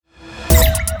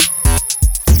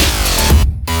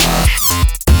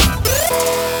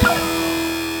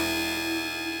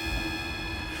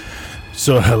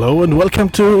So hello and welcome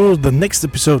to the next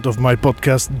episode of my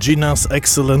podcast Gina's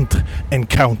Excellent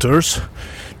Encounters.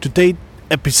 Today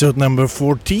episode number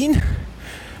 14,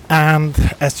 and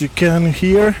as you can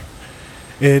hear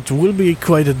it will be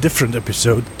quite a different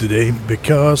episode today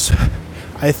because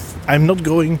I'm not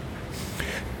going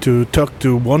to talk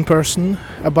to one person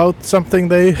about something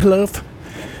they love,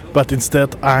 but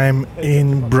instead I'm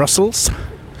in Brussels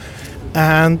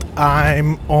and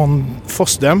I'm on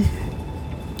FOSDEM,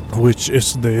 which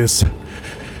is this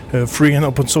free and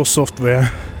open source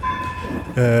software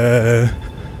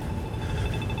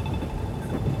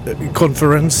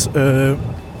conference,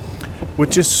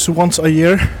 which is once a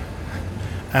year,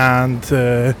 and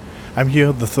I'm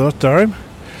here the third time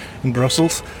in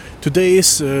Brussels. Today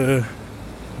is the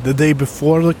day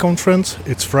before the conference.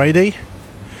 It's Friday,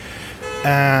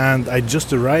 and I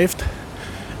just arrived.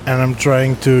 And I'm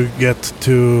trying to get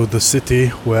to the city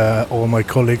where all my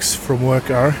colleagues from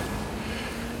work are.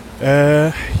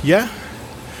 I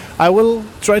will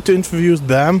try to interview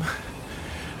them.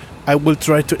 I will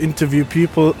try to interview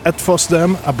people at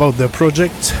FOSDEM about their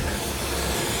projects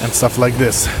and stuff like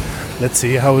this. Let's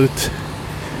see how it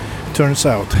turns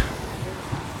out.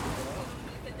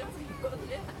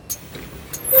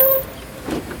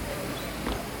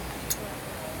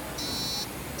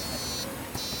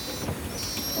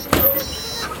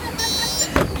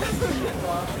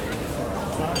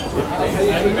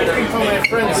 I'm looking for my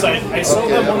friends. I saw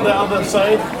them on the other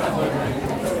side. I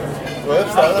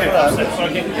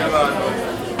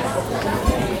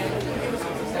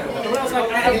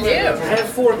have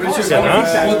 4 courses.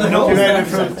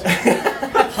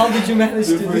 How did you manage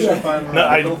to do that? No,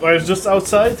 I was just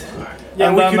outside. Yeah,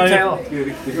 and we then could tell.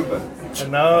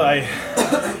 And now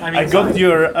I got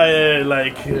your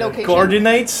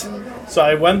coordinates. So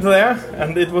I went there,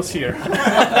 and it was here.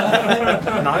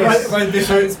 Nice.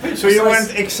 So you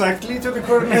went exactly to the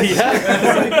coordinates? Yeah.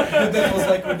 That was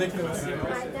like ridiculous.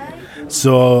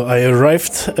 So I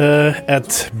arrived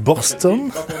at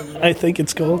Boston, I think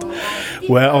it's called,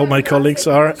 where all my colleagues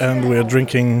are, and we're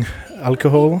drinking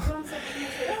alcohol.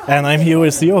 And I'm here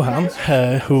with Johan,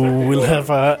 who will have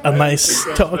a nice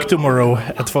talk tomorrow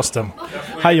at FOSDEM.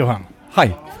 Hi, Johan.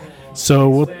 Hi. So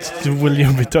what will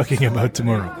you be talking about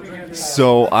tomorrow?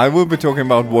 So I will be talking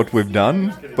about what we've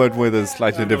done, but with a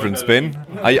slightly different spin.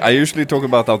 I usually talk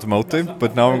about automotive,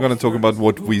 but now I'm going to talk about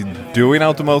what we do in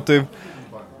automotive,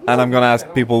 and I'm going to ask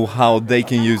people how they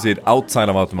can use it outside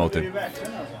of automotive.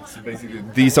 So basically,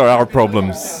 these are our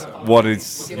problems. What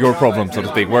is your problem, so to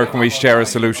speak? Where can we share a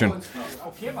solution?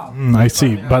 I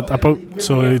see, but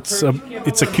so it's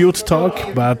a cute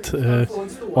talk, but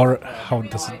or how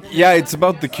does it? Yeah, it's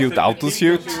about the Qt Auto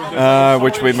Suite,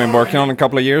 which we've been working on a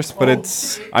couple of years. But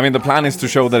the plan is to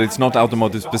show that it's not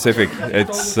automotive specific.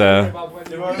 It's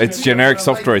generic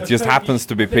software. It just happens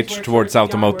to be pitched towards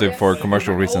automotive for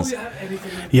commercial reasons.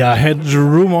 Yeah, I had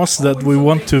rumors that we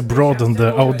want to broaden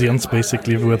the audience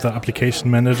basically with the application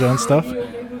manager and stuff.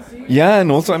 Yeah, and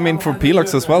also, for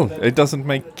PLUX as well. It doesn't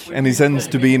make any sense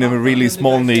to be in a really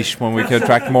small niche when we can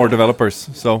attract more developers.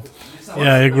 So,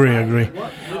 yeah, I agree.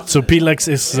 So PLUX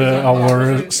is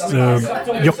our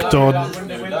Yocto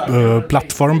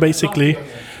platform, basically.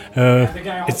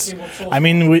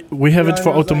 We have it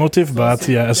for automotive, but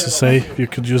yeah, as you say, you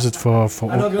could use it for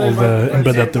all the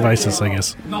embedded devices, I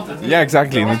guess. Yeah,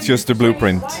 exactly, and it's just a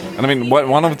blueprint. And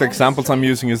one of the examples I'm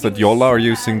using is that Yola are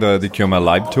using the QML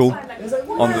Live tool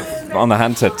on the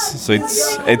handsets. So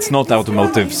it's not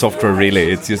automotive software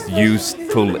really. It's just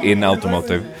useful in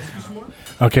automotive.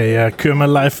 Okay, yeah. QML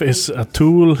Live is a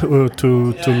tool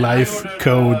to live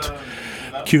code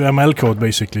QML code,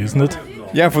 basically, isn't it?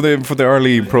 Yeah, for the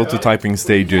early prototyping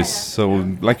stages. So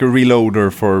like a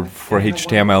reloader for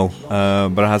HTML,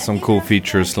 but it has some cool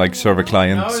features like server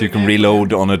client, so you can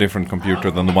reload on a different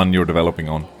computer than the one you're developing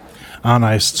on. Ah,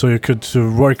 nice. So you could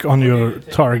work on your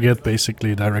target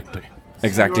basically directly.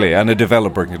 Exactly, and a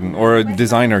developer or a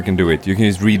designer can do it. You can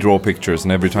just redraw pictures,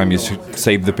 and every time you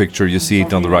save the picture, you see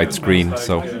it on the right screen.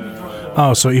 So,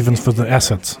 so even for the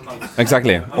assets.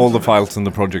 Exactly, all the files in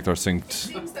the project are synced.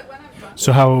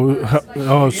 So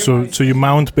so you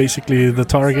mount basically the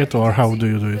target, or how do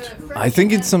you do it? I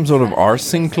think it's some sort of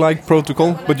rsync-like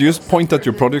protocol, but you just point at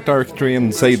your project directory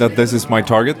and say that this is my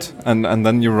target, and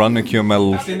then you run a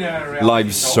QML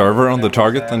live server on the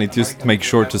target, and it just makes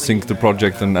sure to sync the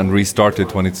project and restart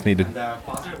it when it's needed.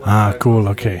 Ah, cool,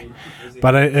 okay.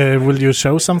 But will you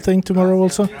show something tomorrow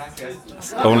also?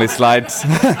 Only slides.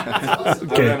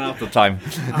 Okay. Run out of time.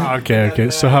 Okay.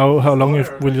 So how long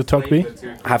will your talk be?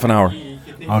 Half an hour.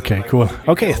 Okay, cool.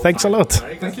 Okay, thanks a lot.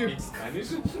 Thank you.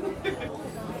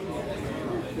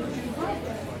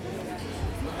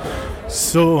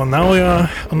 So now we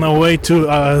are on our way to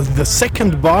the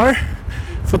second bar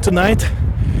for tonight,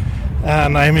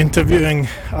 and I'm interviewing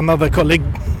another colleague,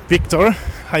 Victor.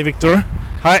 Hi, Victor.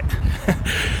 Hi.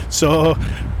 So,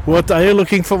 what are you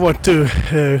looking forward to?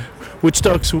 Which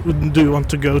talks do you want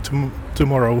to go to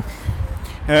tomorrow?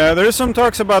 There is some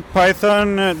talks about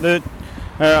Python,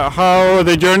 how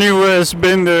the journey has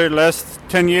been the last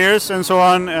 10 years and so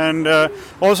on, and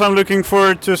also I'm looking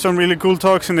forward to some really cool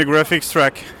talks in the graphics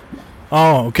track.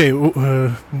 Oh, okay.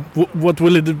 What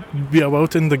will it be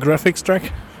about in the graphics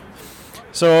track?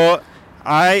 So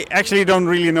I actually don't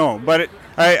really know, but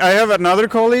I have another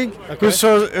colleague who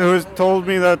told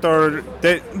me that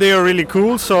they are really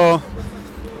cool, so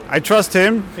I trust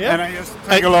him, and I just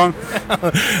tag along.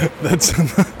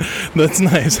 That's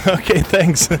nice. Okay,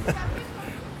 thanks.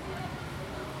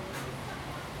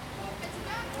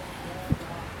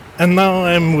 And now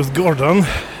I'm with Gordon.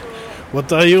 What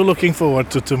are you looking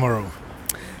forward to tomorrow?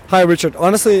 Hi, Richard.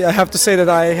 Honestly, I have to say that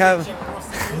I have.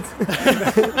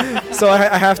 So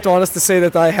I have to honestly say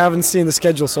that I haven't seen the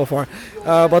schedule so far.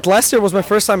 But last year was my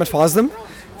first time at FOSDEM,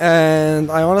 and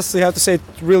I honestly have to say it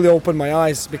really opened my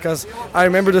eyes, because I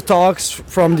remember the talks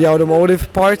from the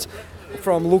automotive part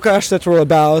from Lukáš that were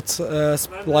about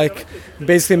like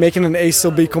basically making an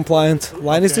ASIL-B compliant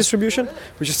Linux distribution,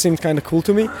 which just seemed kind of cool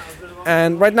to me.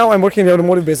 And right now I'm working in the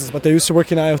automotive business, but I used to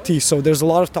work in IoT, so there's a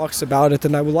lot of talks about it,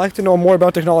 and I would like to know more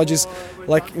about technologies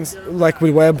like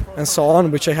with web and so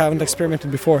on, which I haven't experimented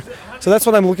before. So that's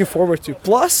what I'm looking forward to.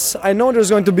 Plus, I know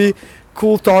there's going to be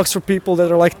cool talks for people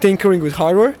that are like tinkering with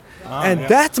hardware,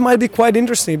 that might be quite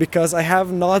interesting, because I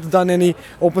have not done any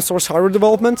open source hardware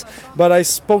development, but I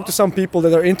spoke to some people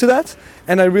that are into that,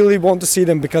 and I really want to see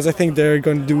them, because I think they're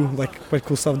going to do like quite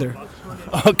cool stuff there.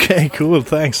 Okay, cool,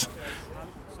 thanks.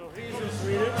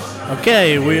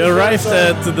 Okay, we arrived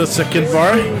at the second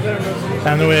bar,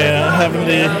 and we're having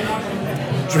the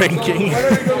drinking.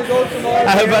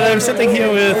 But I'm sitting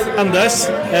here with Anders,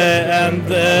 and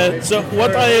so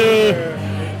what are you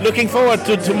looking forward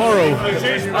to tomorrow?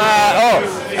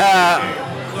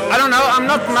 I don't know, I'm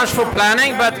not much for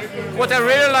planning, but what I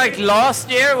really liked last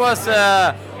year was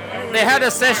they had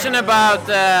a session about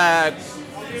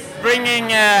bringing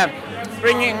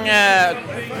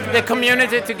the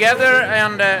community together,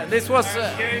 and this was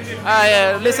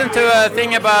I listened to a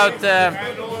thing about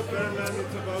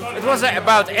it was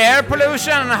about air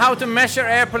pollution and how to measure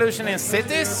air pollution in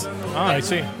cities. I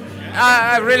see.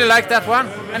 I really liked that one,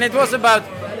 and it was about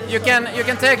you can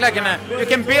take like you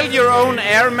can build your own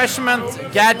air measurement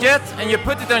gadget, and you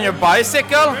put it on your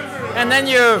bicycle, and then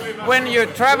when you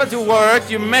travel to work,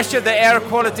 you measure the air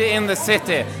quality in the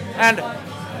city. And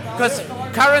because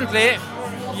currently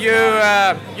you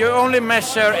only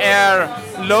measure air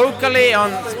locally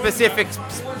on specific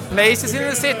places in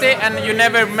the city, and you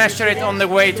never measure it on the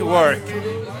way to work.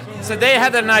 So they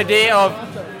had an idea of,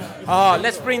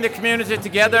 let's bring the community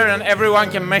together, and everyone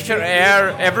can measure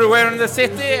air everywhere in the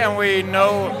city, and we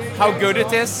know how good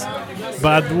it is.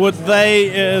 But would they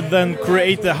then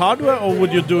create the hardware, or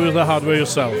would you do the hardware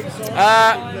yourself?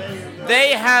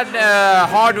 They had a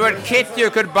hardware kit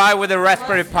you could buy with a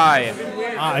Raspberry Pi.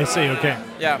 I see, okay.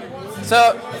 Yeah.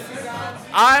 So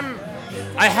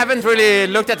I haven't really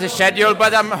looked at the schedule,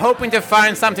 but I'm hoping to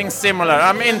find something similar.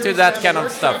 I'm into that kind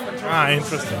of stuff.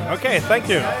 Interesting. Okay, thank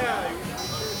you.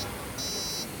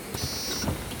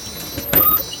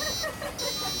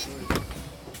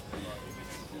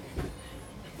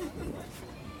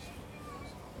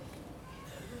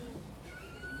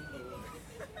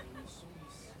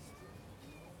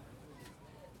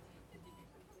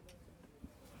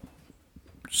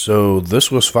 So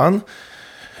this was fun.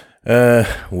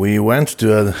 We went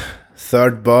to a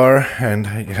third bar and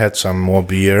had some more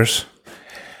beers.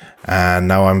 And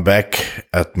now I'm back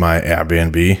at my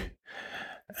Airbnb.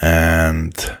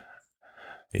 And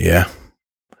yeah,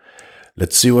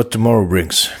 let's see what tomorrow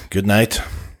brings. Good night.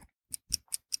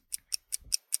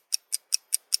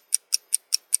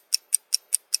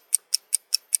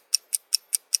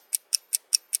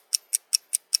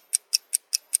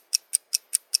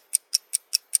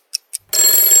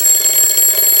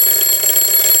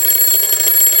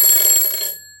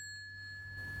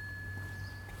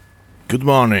 Good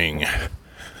morning.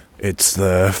 It's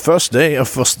the first day of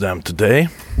FOSDEM today,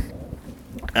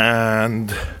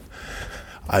 and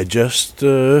I just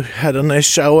had a nice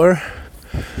shower,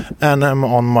 and I'm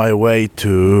on my way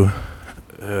to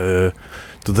the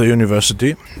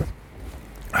university.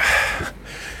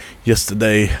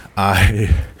 Yesterday I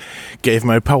gave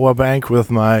my power bank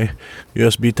with my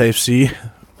USB Type-C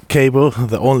cable,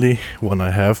 the only one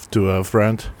I have, to a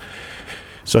friend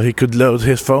so he could load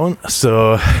his phone.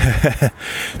 So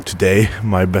today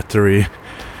my battery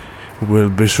will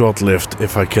be short-lived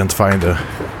if I can't find a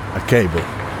cable.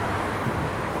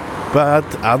 But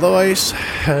otherwise,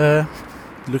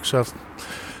 looks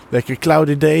like a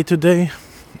cloudy day today,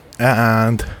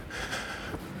 and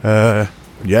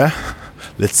yeah,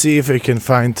 let's see if I can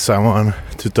find someone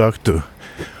to talk to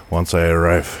once I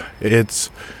arrive. It's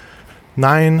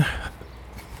 10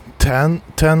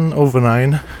 over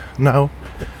 9 now,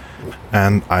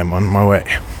 and I'm on my way.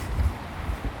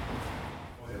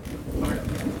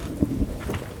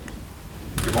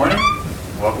 Good morning.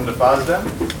 Welcome to FOSDEM.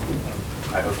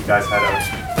 I hope you guys had a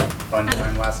fun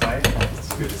time last night.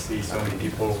 It's good to see so many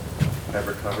people have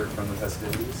recovered from the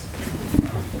festivities.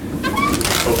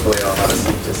 Hopefully I'll have a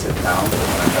seat to sit down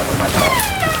when I'm done with my talk.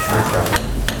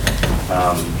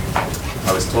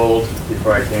 I was told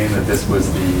before I came that this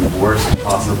was the worst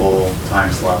possible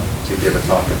time slot to give a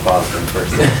talk at FOSDEM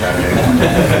first thing Saturday morning.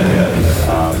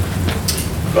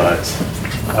 But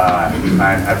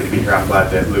I'm happy to be here. I'm glad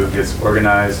that Luke has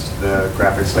organized the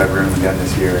graphics dev room again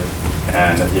this year,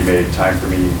 and that he made time for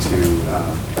me to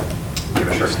give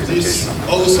a short presentation.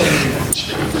 Awesome.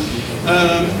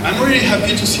 I'm really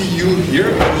happy to see you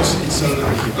here because it's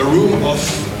a room of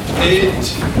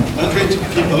 800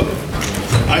 people.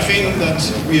 I think that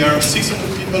we are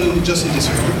 600 people just in this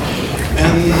room,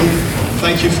 and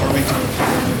thank you for Victor.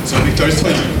 So Victor is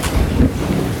 20.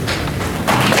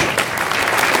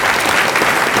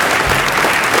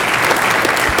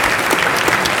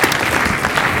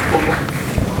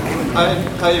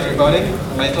 Hi everybody.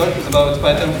 My talk is about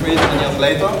Python 3 10 years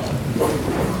later.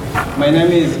 My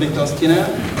name is Victor Skinner.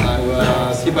 I'm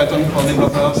a CPython core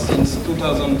developer since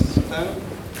 2010.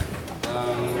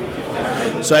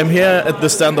 So I'm here at the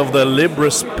stand of the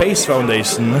LibreSpace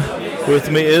Foundation.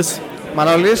 With me is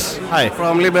Manolis. Hi.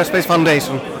 From LibreSpace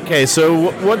Foundation. Okay,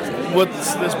 so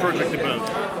what's this project about?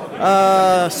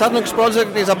 Satnux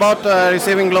project is about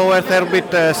receiving low Earth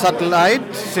orbit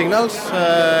satellite signals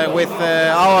with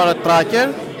our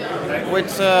tracker,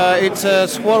 which it's a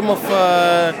swarm of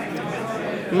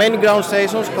main ground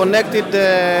stations connected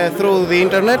through the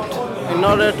internet in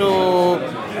order to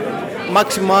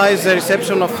maximize the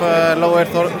reception of low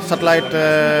Earth satellite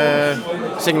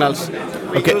signals.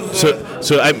 Okay,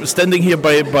 so I'm standing here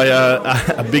by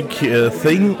a big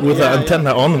thing with an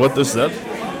antenna on. What is that?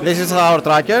 This is our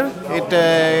tracker. It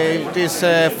is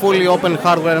fully open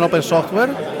hardware and open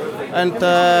software, and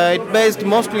it's based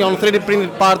mostly on 3D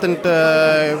printed parts and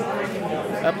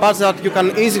parts that you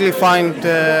can easily find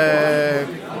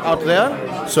out there.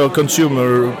 So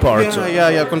consumer parts.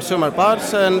 Yeah, consumer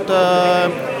parts and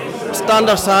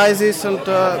standard sizes and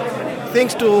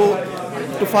things to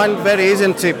find very easy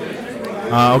and cheap.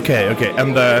 Okay.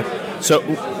 And so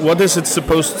what is it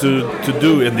supposed to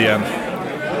do in the end?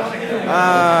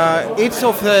 Each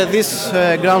of this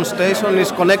ground station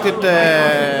is connected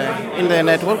in the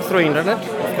network through internet,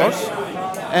 of course,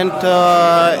 and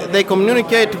they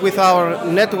communicate with our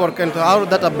network and our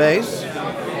database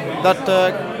that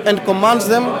and commands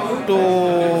them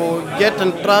to get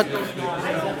and track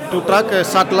a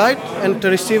satellite and to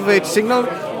receive its signal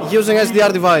using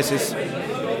SDR devices.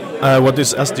 What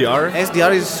is SDR?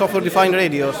 SDR is software-defined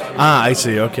radios. I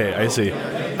see. Okay, I see.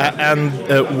 And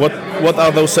what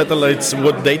are those satellites?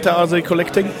 What data are they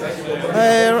collecting?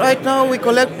 Right now we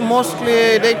collect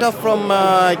mostly data from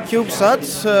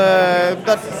CubeSats,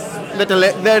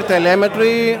 their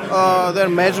telemetry, their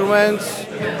measurements,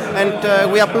 and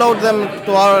we upload them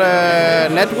to our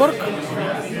network,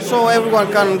 so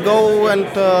everyone can go and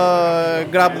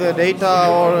grab the data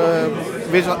or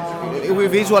we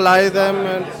visualize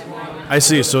them. I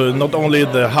see. So not only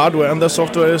the hardware and the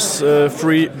software is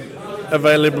free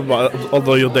available, but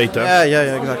although your data.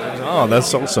 Yeah, exactly. Oh,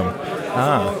 that's awesome.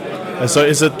 So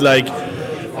is it like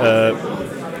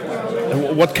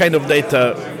what kind of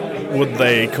data would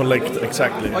they collect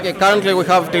exactly? Okay, currently we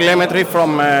have telemetry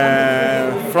from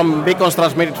beacons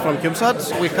transmitted from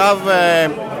CubeSats. We have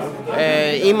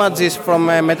images from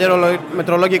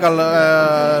meteorological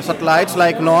satellites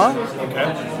like NOAA.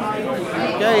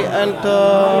 Okay, and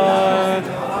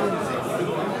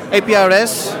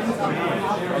APRS.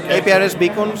 APRS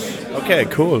beacons. Okay,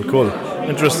 cool.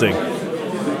 Interesting.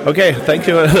 Okay, thank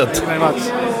you very much.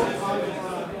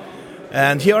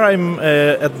 And here I'm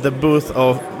at the booth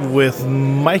with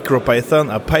MicroPython,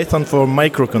 a Python for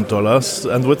microcontrollers,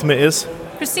 and with me is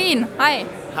Christine. Hi.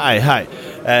 Hi.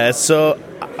 So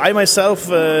I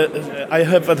myself, I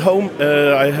have at home,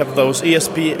 I have those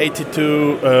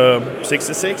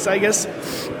ESP8266, I guess,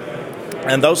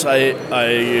 and those I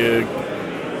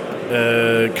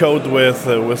code with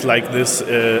like this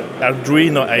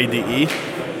Arduino IDE,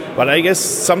 But I guess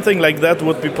something like that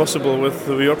would be possible with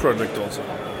your project also.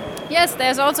 Yes,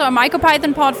 there's also a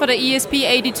MicroPython port for the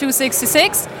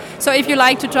ESP8266. So if you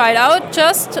like to try it out,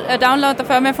 just download the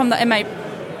firmware from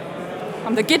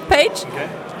the Git page. Okay.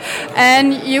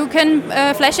 And you can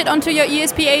flash it onto your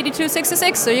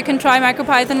ESP8266. So you can try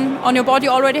MicroPython on your board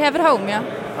you already have at home. Yeah.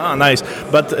 Ah, nice.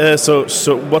 But so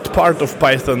what part of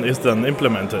Python is then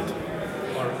implemented?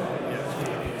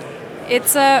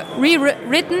 It's a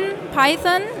rewritten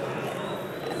Python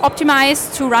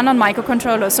optimized to run on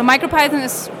microcontrollers. So MicroPython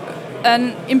is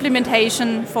an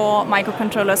implementation for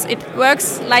microcontrollers. It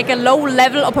works like a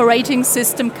low-level operating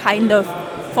system, kind of,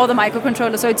 for the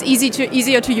microcontroller. So it's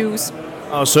easier to use.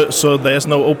 Oh, so there's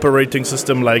no operating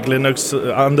system like Linux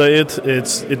under it.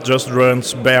 It just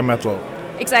runs bare metal.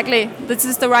 Exactly. This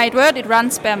is the right word. It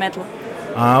runs bare metal.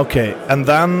 Ah, okay. And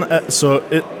then, I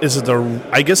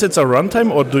guess it's a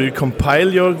runtime, or do you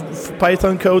compile your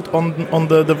Python code on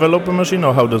the developer machine,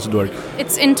 or how does it work?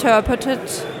 It's interpreted.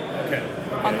 Okay.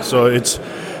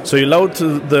 So you load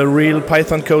the real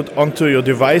Python code onto your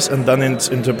device, and then it's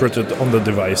interpreted on the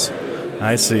device.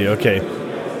 I see. Okay.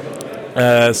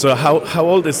 So how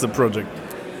old is the project?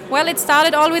 Well, it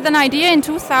started all with an idea in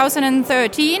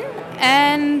 2013,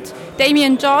 and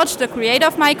Damien George, the creator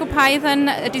of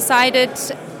MicroPython, decided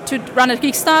to run a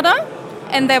Kickstarter,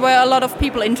 and there were a lot of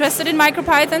people interested in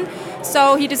MicroPython,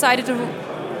 so he decided to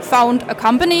found a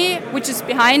company which is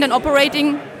behind and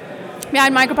operating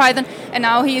behind MicroPython, and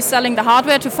now he is selling the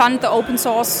hardware to fund the open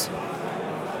source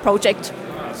project.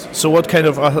 So what kind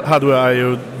of hardware are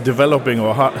you developing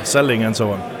or selling and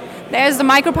so on? There's the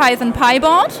MicroPython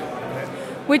PyBoard,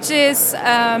 which is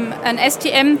an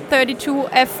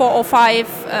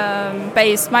STM32F405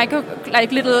 based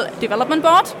little development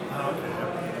board.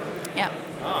 Yeah.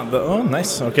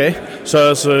 Nice. Okay.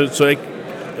 So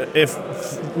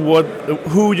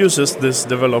who uses this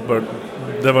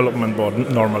development board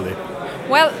normally?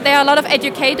 Well, there are a lot of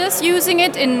educators using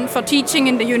it for teaching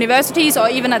in the universities or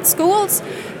even at schools.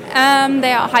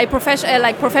 There are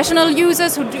professional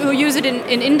users who use it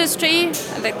in industry.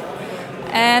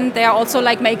 And there are also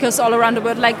makers all around the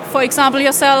world. Like, for example,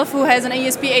 yourself, who has an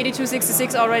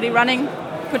ESP8266 already running,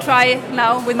 could try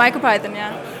now with MicroPython,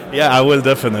 yeah? Yeah, I will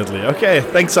definitely. Okay,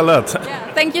 thanks a lot.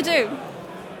 Yeah, thank you too.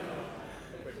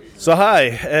 So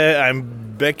hi, I'm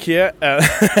back here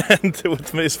and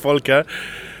with Miss Volker.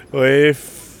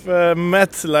 We've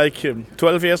met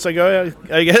 12 years ago,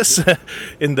 I guess,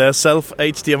 in the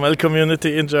self-HTML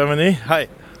community in Germany. Hi.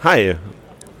 Hi.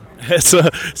 So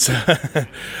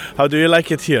how do you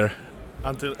like it here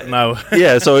until now?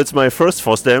 Yeah, so it's my first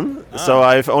FOSDEM. So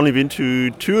I've only been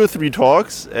to 2 or 3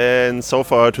 talks, and so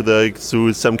far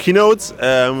to some keynotes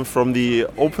from the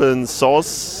open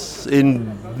source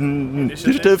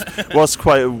initiative was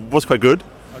quite good.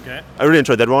 Okay. I really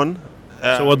enjoyed that one.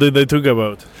 So what did they talk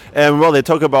about? Well, they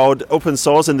talk about open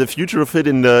source and the future of it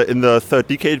in the third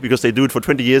decade, because they do it for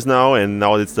 20 years now, and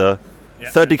now it's the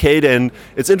third decade, and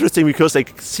it's interesting because they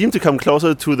seem to come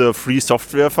closer to the Free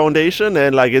Software Foundation,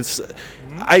 and I guess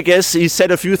he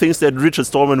said a few things that Richard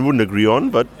Stallman wouldn't agree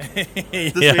on, but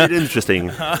this made it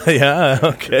interesting. Yeah,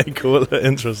 okay, cool,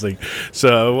 interesting.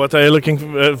 So what are you looking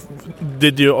for?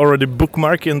 Did you already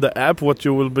bookmark in the app what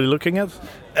you will be looking at?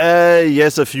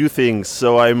 Yes, a few things.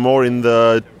 So I'm more in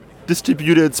the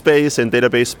distributed space and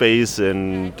database space,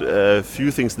 and a few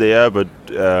things there, but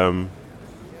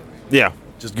yeah.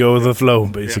 Just go with the flow,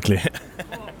 basically.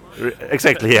 Yeah.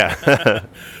 Exactly, yeah.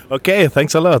 Okay,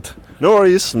 thanks a lot. No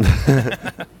worries.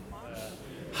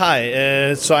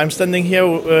 Hi, so I'm standing here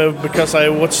because I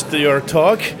watched your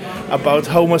talk about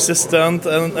Home Assistant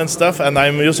and stuff, and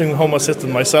I'm using Home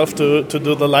Assistant myself to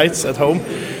do the lights at home.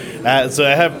 So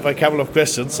I have a couple of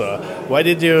questions. Why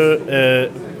did you...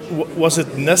 was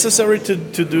it necessary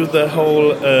to do the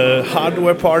whole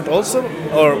hardware part also,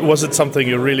 or was it something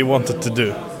you really wanted to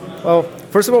do? Well,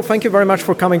 first of all, thank you very much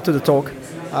for coming to the talk.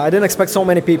 I didn't expect so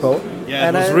many people. Yeah,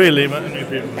 it was really many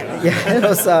people. Yeah, it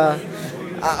was. I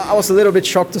was a little bit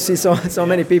shocked to see so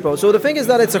many people. So the thing is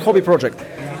that it's a hobby project,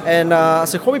 and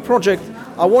as a hobby project,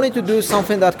 I wanted to do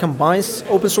something that combines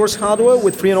open source hardware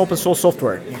with free and open source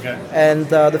software. Okay. And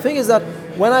the thing is that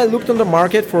when I looked on the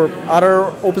market for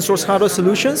other open source hardware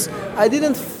solutions, I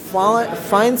didn't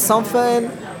find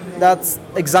something that's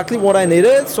exactly what I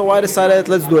needed, so I decided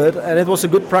let's do it, and it was a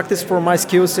good practice for my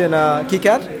skills in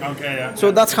KiCad. Okay, yeah. So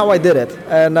that's how I did it,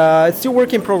 and it's still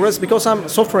work in progress because I'm a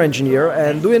software engineer,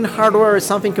 and doing hardware is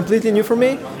something completely new for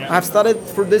me. Yeah. I've studied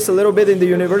for this a little bit in the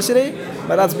university,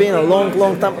 but that's been a long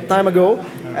time ago,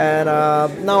 and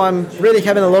now I'm really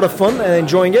having a lot of fun and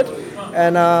enjoying it.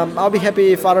 and I'll be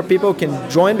happy if other people can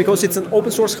join because it's an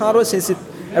open source hardware since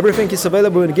everything is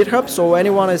available in GitHub, so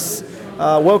anyone is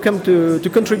welcome to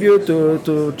contribute,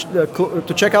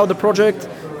 to check out the project,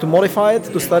 to modify it,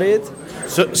 to study it.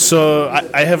 So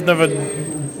I have never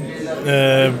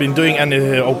been doing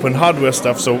any open hardware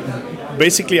stuff, so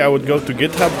basically I would go to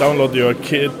GitHub, download your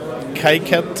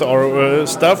KiCad or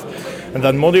stuff, and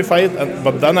then modify it,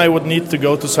 but then I would need to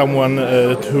go to someone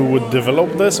who would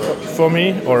develop this for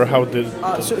me, or how did...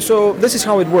 So this is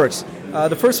how it works.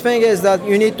 The first thing is that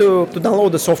you need to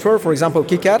download the software, for example,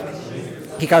 KiCad.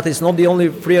 KiCad is not the only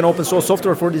free and open source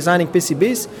software for designing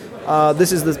PCBs.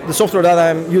 This is the software that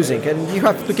I'm using, and you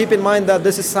have to keep in mind that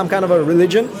this is some kind of a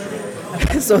religion.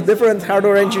 So different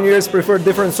hardware engineers prefer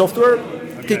different software.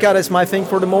 KiCad is my thing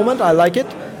for the moment. I like it.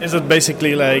 Is it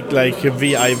basically like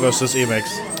VI versus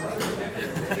Emacs?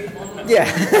 Yeah.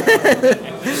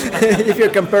 If you're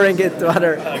comparing it to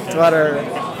other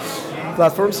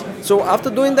platforms. So after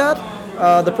doing that,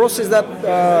 the process that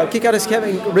KiCad is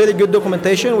having really good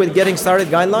documentation with getting started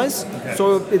guidelines. Okay.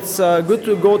 So it's good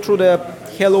to go through the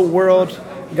Hello World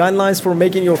guidelines for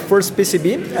making your first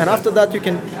PCB, and after that you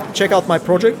can check out my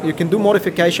project, you can do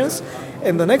modifications,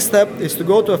 and the next step is to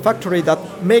go to a factory that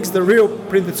makes the real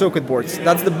printed circuit boards.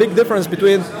 That's the big difference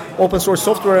between open source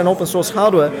software and open source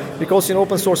hardware, because in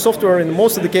open source software, in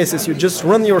most of the cases, you just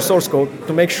run your source code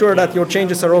to make sure that your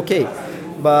changes are okay.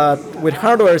 But with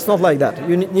hardware, it's not like that.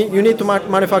 You need to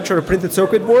manufacture a printed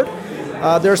circuit board.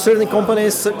 There are certain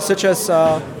companies such as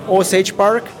OSH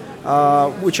Park,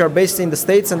 which are based in the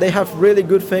States, and they have really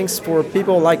good things for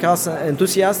people like us,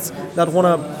 enthusiasts, that want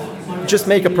to just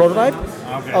make a prototype.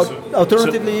 Okay,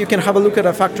 alternatively, you can have a look at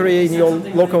a factory in your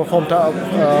local hometown,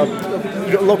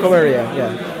 local area.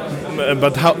 Yeah.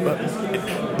 But how?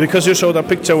 Because you showed a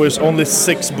picture with only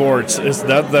 6 boards, is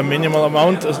that the minimal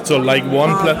amount? So like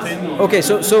one platinum? Okay,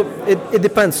 so it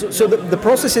depends. So the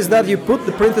process is that you put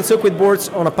the printed circuit boards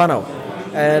on a panel,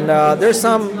 and there's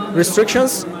some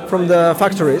restrictions from the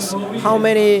factories, how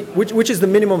many, which is the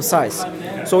minimum size.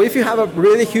 So if you have a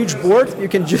really huge board, you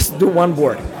can just do one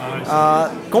board.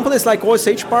 Companies like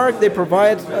OSH Park, they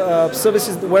provide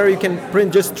services where you can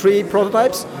print just 3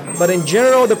 prototypes, but in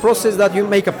general the process that you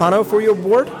make a panel for your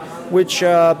board, which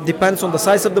depends on the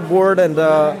size of the board and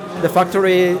the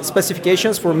factory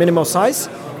specifications for minimal size.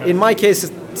 In my case,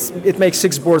 it makes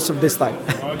 6 boards of this type.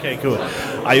 Okay, cool.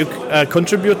 Are you a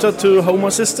contributor to Home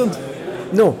Assistant?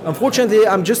 No, unfortunately,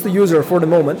 I'm just a user for the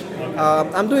moment.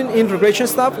 I'm doing integration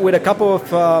stuff with a couple of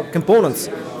components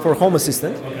for Home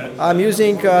Assistant. Okay. I'm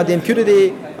using the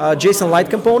MQTT JSON Lite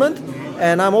component,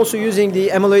 and I'm also using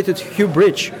the emulated Hue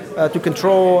Bridge to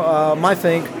control my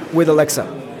thing with Alexa.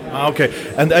 Okay,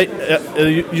 and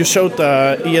you showed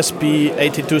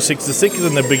ESP8266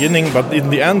 in the beginning, but in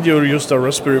the end you used a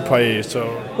Raspberry Pi. So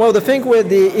well, the thing with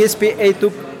the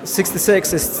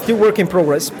ESP8266 is still work in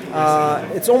progress.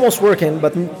 It's almost working,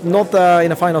 but not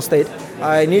in a final state.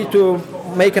 I need to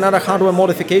make another hardware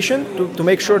modification to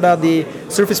make sure that the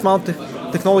surface mount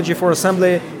technology for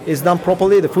assembly is done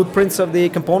properly, the footprints of the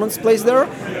components placed there,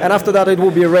 and after that it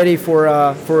will be ready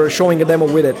for showing a demo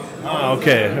with it.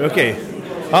 Okay.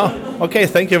 Oh, okay,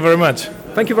 thank you very much.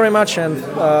 Thank you very much, and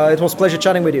it was a pleasure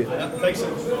chatting with you. Yeah, thanks.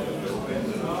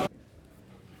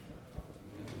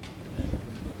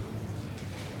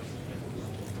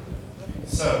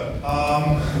 So,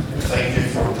 thank you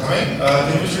for coming.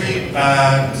 Dimitri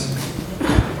and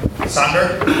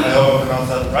Sander, I hope I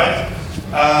pronounced that right,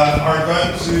 are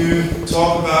going to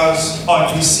talk about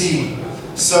IPC.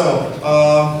 So,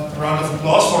 round of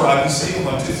applause for IPC.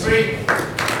 1, 2, 3.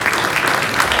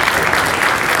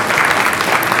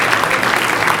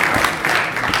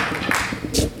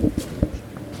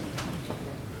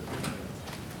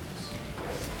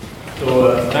 So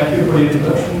thank you for the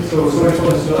introduction. So sorry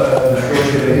for this short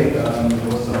delay. There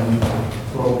was some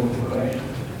problem with the connection.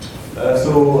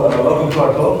 Welcome to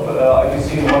our talk. IPC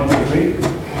 1, 2, 3.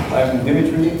 I'm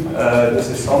Dimitri. This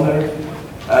is Sander,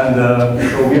 and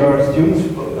so we are students,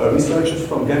 researchers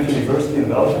from Ghent University in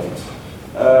Belgium.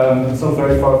 It's not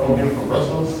very far from here, from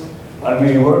Brussels, and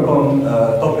we work on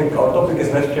topic. Our topic is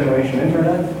next generation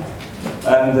internet.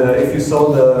 And if you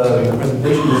saw the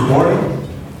presentation this morning.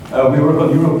 We work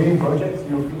on European projects.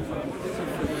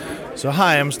 So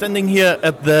hi, I'm standing here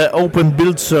at the Open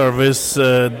Build Service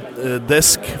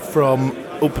desk from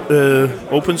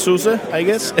OpenSUSE, I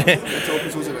guess. It's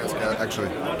OpenSUSE desk,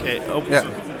 actually. Okay.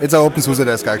 It's an OpenSUSE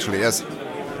desk, actually. Yes.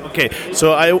 Okay.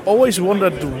 So I always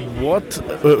wondered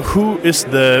who is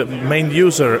the main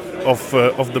user of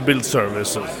the build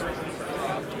services.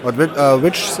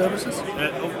 Which services?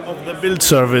 Of the build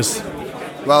service.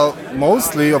 Well,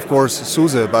 mostly, of course,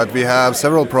 SUSE, but we have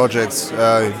several projects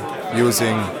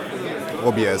using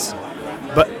OBS.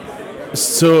 But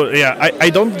so yeah, I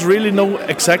don't really know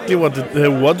exactly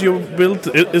what you built.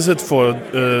 Is it for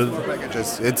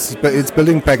packages? It's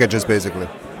building packages basically.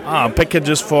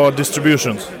 Packages for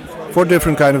distributions. For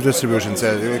different kind of distributions,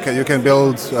 yeah. You can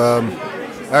build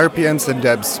RPMs and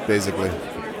debs basically.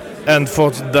 And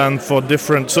for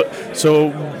different. So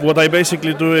what I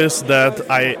basically do is that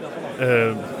I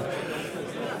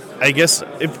guess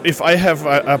if I have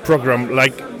a program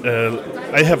like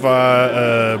I have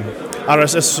a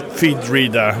RSS feed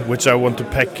reader which I want to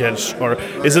package, or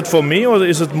is it for me or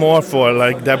is it more for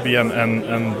like Debian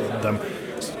and them?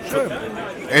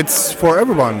 It's for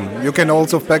everyone. You can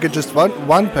also package just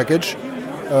one package,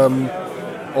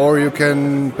 or you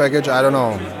can package, I don't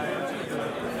know.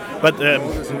 But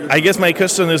I guess my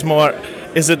question is more: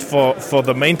 is it for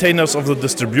the maintainers of the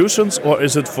distributions, or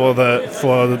is it for the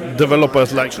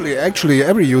developers? Like actually,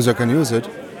 every user can use it.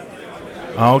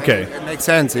 Okay. It makes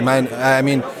sense. I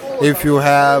mean, if you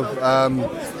have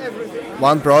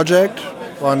one project,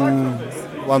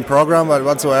 one program,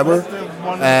 whatsoever,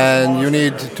 and you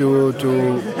need to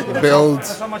build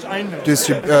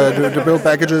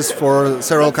packages for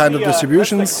several kind of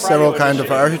distributions, several kind of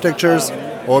architectures,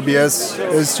 OBS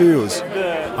is to use.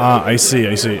 I see.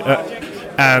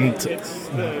 And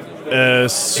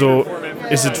so,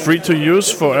 is it free to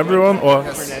use for everyone, or?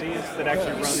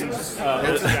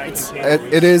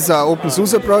 It is an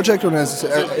OpenSUSE project, and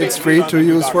it's free to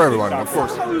use for everyone, of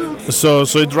course. So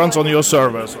it runs on your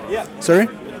servers? Sorry?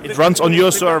 It runs on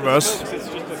your servers?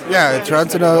 Yeah, it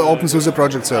runs in an OpenSUSE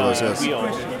project servers, yes.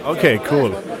 Okay,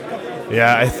 cool.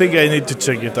 Yeah, I think I need to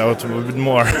check it out a little bit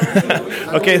more.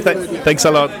 Okay, thanks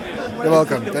a lot. You're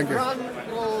welcome, thank you.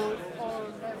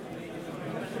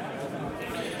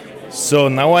 So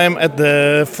now I am at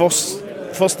the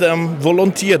FOSDEM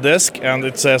volunteer desk, and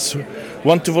it says,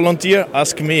 "Want to volunteer?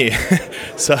 Ask me."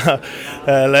 So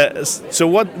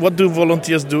what do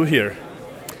volunteers do here?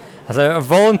 So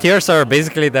volunteers are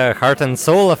basically the heart and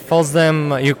soul of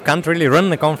FOSDEM. You can't really run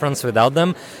the conference without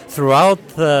them. Throughout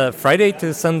Friday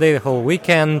to Sunday, the whole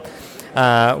weekend,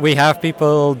 we have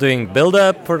people doing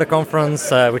build-up for the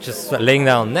conference, which is laying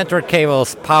down network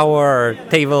cables, power,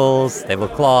 tables,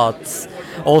 tablecloths,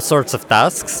 all sorts of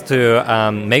tasks to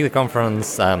make the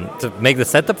conference, to make the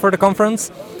setup for the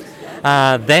conference.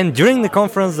 Then during the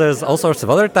conference, there's all sorts of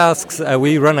other tasks.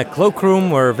 We run a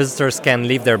cloakroom where visitors can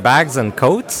leave their bags and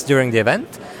coats during the event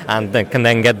and can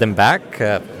then get them back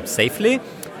safely.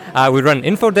 We run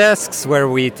info desks where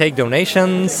we take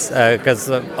donations because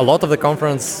a lot of the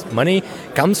conference money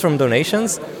comes from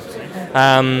donations.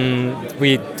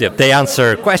 They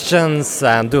answer questions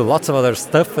and do lots of other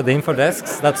stuff at the info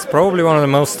desks. That's probably one of the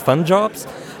most fun jobs.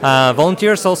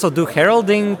 Volunteers also do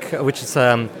heralding, which is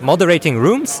moderating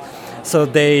rooms. So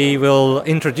they will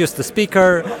introduce the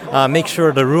speaker, make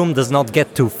sure the room does not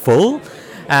get too full,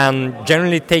 and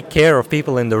generally take care of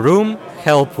people in the room,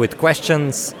 help with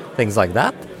questions, things like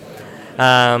that.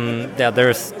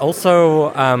 There's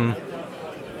also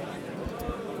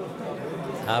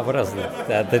what else?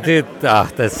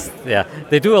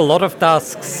 They do a lot of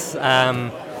tasks.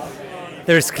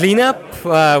 There's cleanup,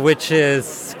 which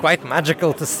is quite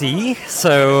magical to see.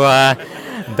 So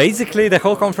basically, the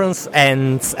whole conference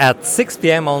ends at 6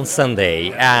 p.m. on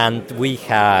Sunday, and we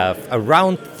have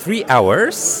around 3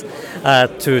 hours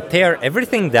to tear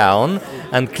everything down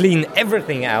and clean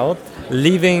everything out,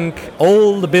 leaving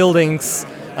all the buildings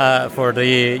for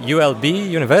the ULB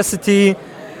University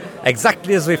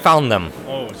exactly as we found them.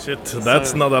 Oh shit,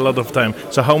 that's not a lot of time.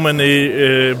 So how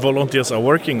many volunteers are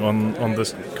working on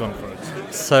this conference?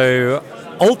 So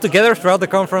altogether throughout the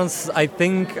conference, I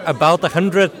think about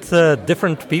 100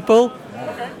 different people.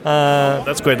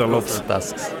 That's quite a lot.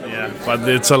 Tasks. Yeah, but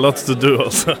it's a lot to do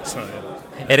also. So,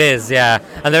 yeah. It is, yeah.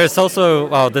 And there's also,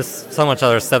 there's so much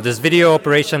other stuff. There's video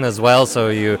operation as well, so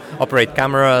you operate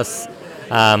cameras,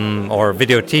 or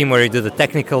video team where you do the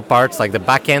technical parts, like the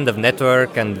back end of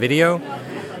network and video.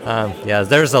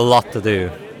 There's a lot to do.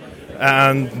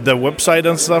 And the website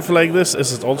and stuff like this,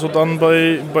 is it also done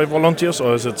by volunteers,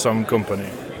 or is it some company?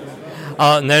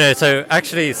 No. So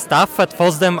actually, staff at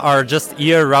FOSDEM are just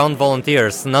year-round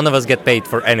volunteers. None of us get paid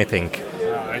for anything.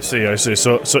 I see.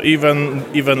 So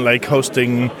even like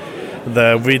hosting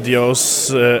the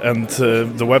videos and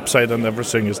the website and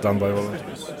everything is done by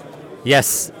volunteers.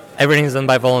 Yes, everything is done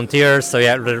by volunteers. So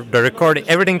yeah, the recording,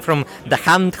 everything from the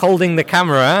hand holding the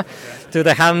camera to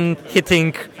the hand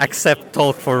hitting accept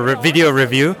talk for video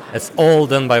review, it's all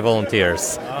done by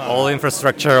volunteers. All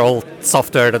infrastructure, all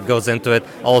software that goes into it,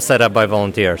 all set up by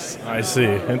volunteers. I see.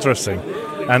 Interesting.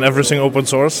 and everything open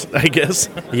source, I guess.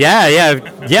 Yeah.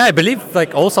 I believe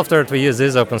like all software that we use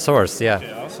is open source. Yeah.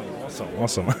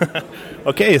 Awesome.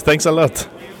 Okay, thanks a lot.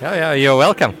 Yeah, you're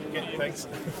welcome. Okay, thanks.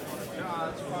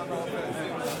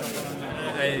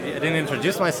 I didn't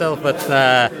introduce myself, but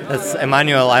that's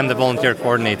Emmanuel. I'm the volunteer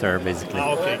coordinator, basically.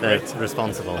 Okay, great. That's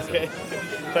responsible. Okay,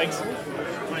 thanks.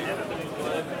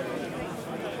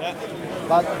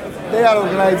 But they are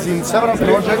organizing several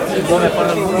projects.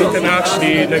 We can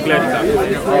actually neglect that.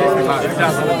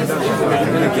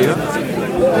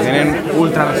 Tienen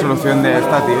ultra resolución de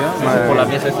estática. Por la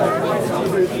pieza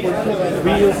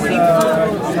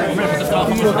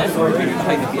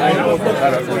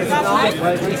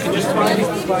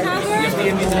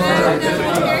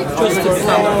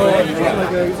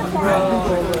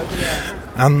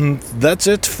And that's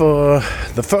it for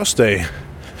the first day.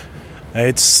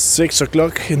 It's 6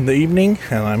 o'clock in the evening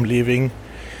and I'm leaving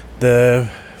the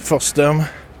FOSDEM,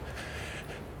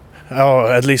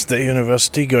 or at least the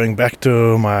university, going back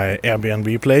to my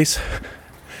Airbnb place.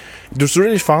 It was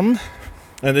really fun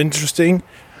and interesting.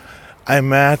 I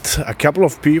met a couple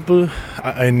of people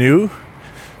I knew,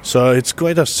 so it's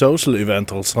quite a social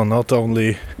event also, not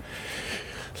only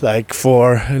like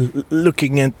for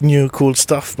looking at new cool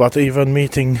stuff, but even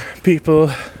meeting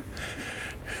people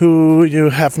who you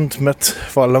haven't met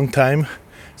for a long time.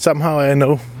 Somehow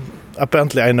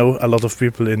apparently I know a lot of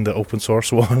people in the open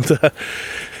source world.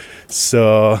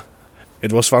 So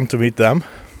it was fun to meet them.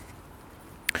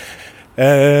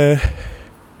 Now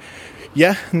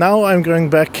I'm going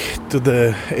back to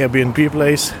the Airbnb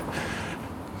place,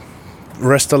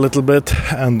 rest a little bit,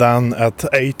 and then at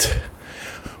 8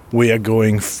 we are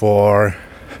going for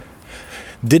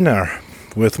dinner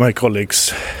with my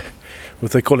colleagues.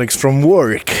 With the colleagues from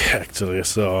work, actually.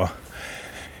 So,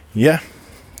 yeah,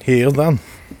 here then.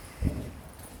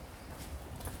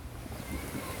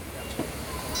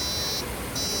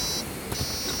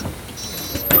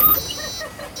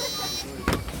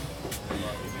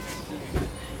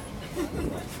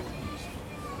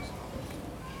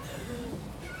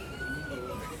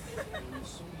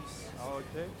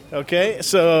 Okay,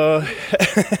 so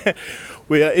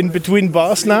we are in between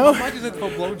bars now,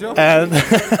 and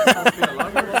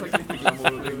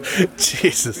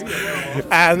Jesus,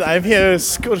 and I'm here with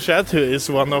Skurchat, who is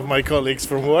one of my colleagues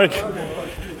from work,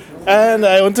 and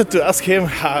I wanted to ask him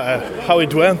how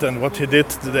it went and what he did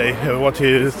today, what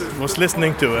he was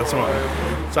listening to and so on.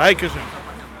 So hi, Kushan.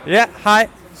 Yeah, hi.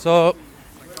 So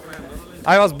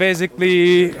I was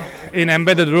basically in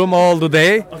embedded room all the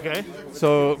day. Okay.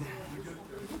 So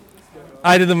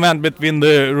I didn't went between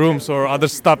the rooms or other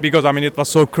stuff because it was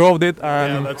so crowded,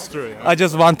 and yeah, that's true. Yeah. I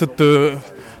just wanted to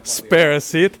spare a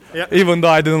seat, even though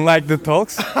I didn't like the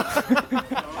talks.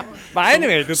 But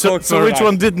anyway, the talks. So which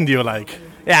one didn't you like?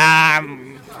 Yeah,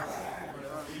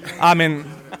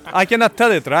 I cannot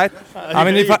tell it, right?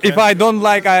 If I don't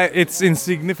like, it's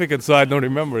insignificant, so I don't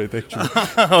remember it actually.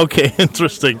 Okay,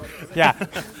 interesting. Yeah.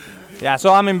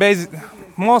 So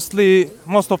most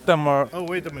of them are. Oh,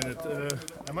 wait a minute.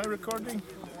 Am I recording?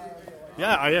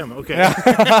 Yeah, I am. Okay. Yeah.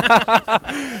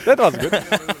 That was good.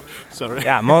 Sorry.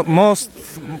 Yeah,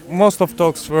 most of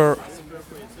talks were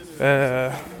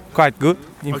quite good,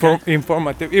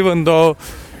 informative. Even though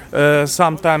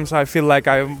sometimes I feel like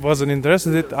I wasn't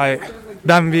interested.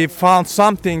 Then we found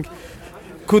something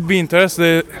could be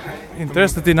interested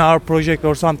in our project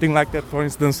or something like that. For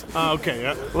instance. Okay.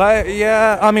 Yeah.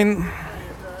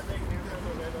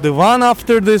 The one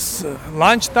after this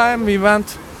lunchtime we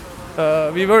went.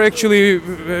 We were actually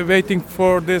waiting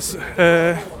for this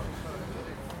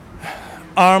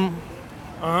ARM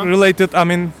related,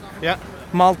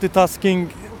 multitasking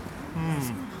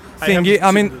thingy.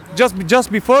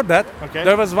 Just before that,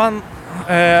 there was one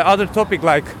other topic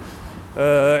like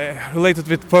related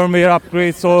with firmware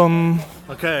upgrades on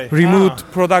remote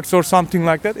products or something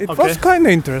like that. It was kind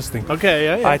of interesting. Okay,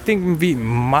 yeah. I think we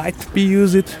might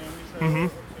use it. Mm-hmm.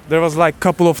 There was like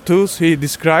couple of tools he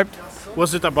described.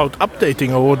 Was it about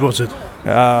updating or what was it?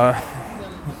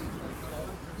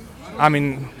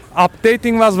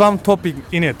 Updating was one topic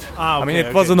in it.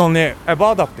 It wasn't only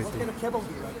about updating.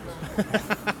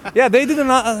 Yeah, they didn't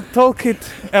talk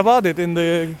about it in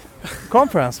the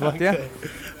conference, but yeah.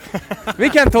 We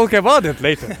can talk about it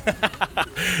later.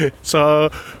 So,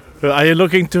 are you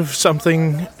looking to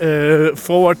something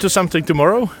forward to something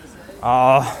tomorrow?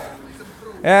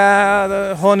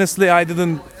 Yeah, honestly, I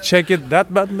didn't check it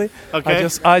that badly. Okay.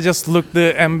 I just looked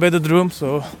the embedded room,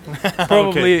 so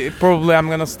probably I'm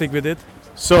gonna stick with it.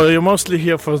 So you're mostly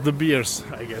here for the beers,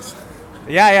 I guess.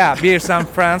 Yeah, beers and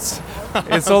friends.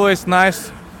 It's always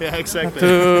nice. Yeah, exactly.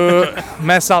 To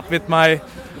mess up with my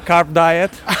carb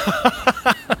diet.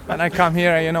 And I come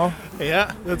here, you know.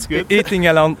 Yeah, that's good. Eating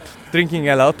a lot, drinking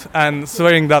a lot, and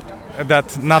swearing that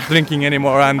not drinking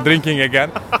anymore and drinking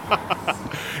again.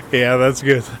 Yeah, that's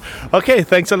good. Okay,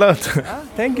 thanks a lot.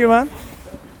 Thank you, man.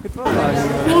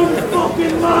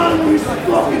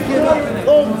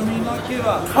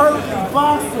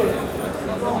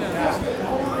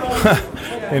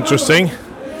 Interesting.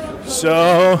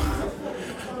 So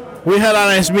we had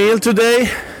a nice meal today,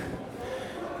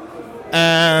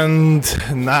 and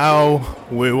now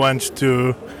we went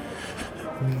to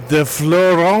the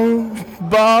Florent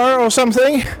bar or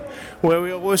something, where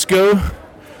we always go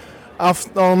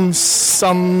on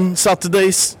some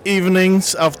Saturdays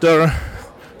evenings after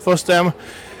FOSDEM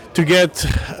to get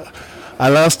a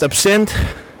last absinthe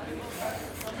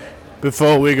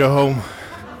before we go home.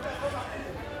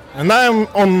 And I'm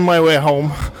on my way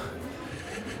home.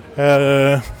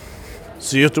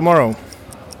 See you tomorrow.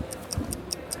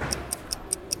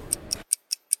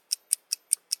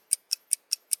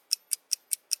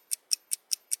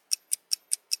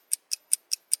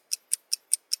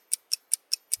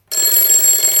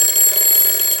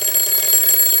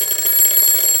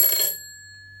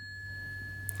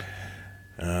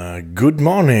 Good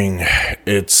morning.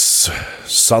 It's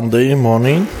Sunday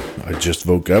morning. I just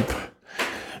woke up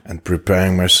and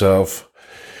preparing myself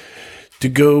to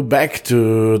go back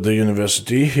to the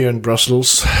university here in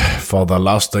Brussels for the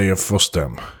last day of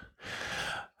FOSDEM.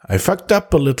 I fucked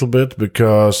up a little bit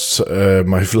because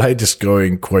my flight is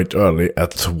going quite early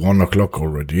at 1 o'clock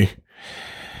already.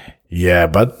 Yeah,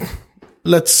 but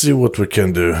let's see what we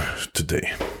can do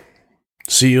today.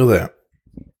 See you there.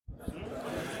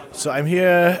 So I'm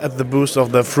here at the booth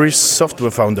of the Free Software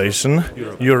Foundation,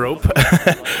 Europe.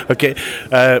 Okay,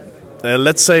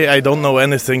 let's say I don't know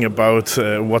anything about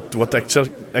what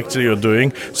actually you're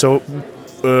doing. So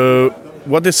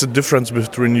what is the difference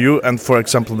between you and, for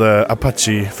example, the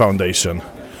Apache Foundation?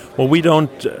 Well, we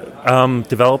don't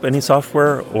develop any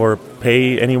software or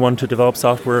pay anyone to develop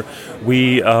software.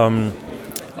 We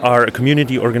are a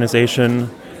community organization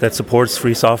that supports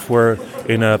free software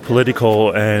in a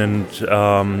political and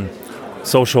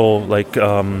social, like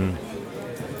a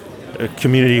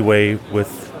community way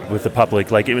with the public.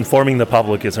 Like informing the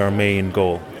public is our main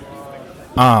goal.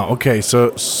 Okay.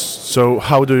 So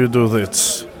how do you do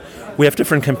this? We have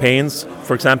different campaigns.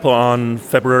 For example, on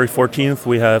February 14th,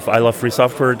 we have I Love Free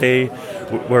Software Day,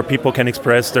 where people can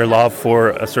express their love for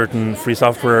a certain free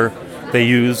software they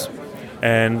use.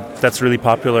 And that's really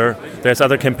popular. There's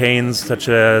other campaigns such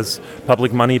as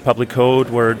Public Money, Public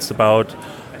Code, where it's about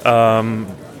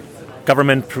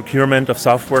government procurement of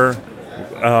software,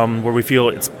 where we feel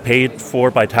it's paid for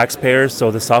by taxpayers,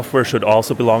 so the software should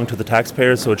also belong to the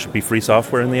taxpayers, so it should be free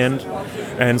software in the end.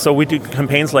 And so we do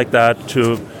campaigns like that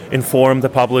to inform the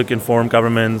public, inform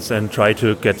governments, and try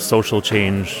to get social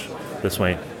change this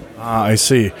way. I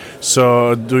see.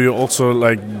 So do you also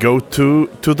like go to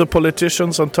the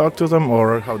politicians and talk to them,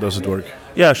 or how does it work?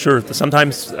 Yeah, sure.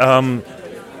 Sometimes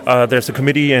there's a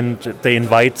committee and they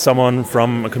invite someone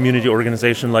from a community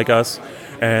organization like us,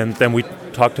 and then we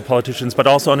talk to politicians, but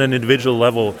also on an individual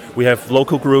level. We have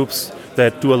local groups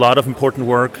that do a lot of important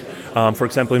work. For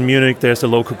example, in Munich, there's a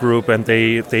local group, and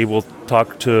they will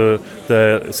talk to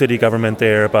the city government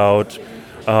there about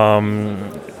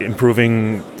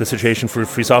improving the situation for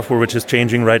free software, which is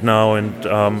changing right now. And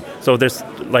so there's,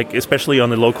 like, especially on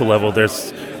the local level,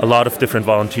 there's a lot of different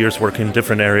volunteers working in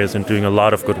different areas and doing a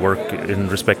lot of good work in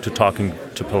respect to talking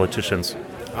to politicians.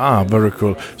 Very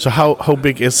cool. So how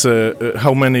big is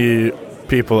how many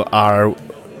people are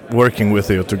working with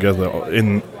you together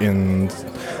in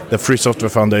the Free Software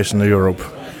Foundation in Europe?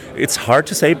 It's hard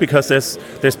to say because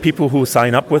there's people who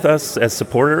sign up with us as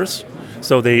supporters.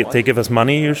 So they give us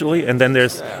money usually, and then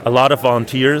there's a lot of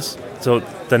volunteers. So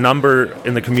the number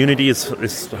in the community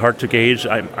is hard to gauge.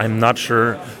 I'm not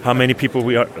sure how many people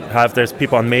we have. There's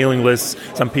people on mailing lists.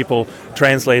 Some people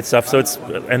translate stuff. So it's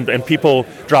and people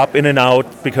drop in and out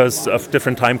because of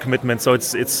different time commitments. So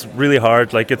it's really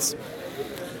hard. Like it's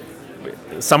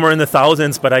somewhere in the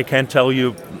thousands, but I can't tell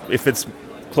you if it's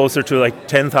closer to like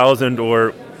 10,000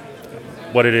 or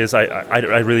what it is. I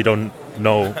really don't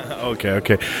know.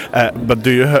 Okay. But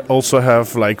do you also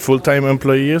have like full-time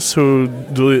employees who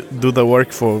do the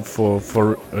work for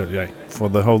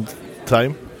the whole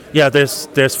time? Yeah,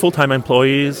 there's full-time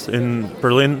employees in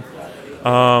Berlin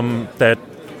that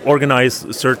organize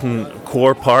certain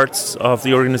core parts of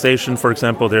the organization. For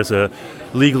example, there's a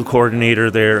legal coordinator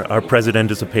there. Our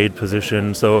president is a paid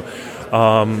position. So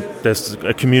there's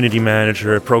a community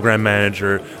manager, a program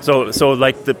manager. So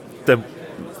like the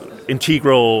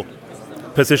integral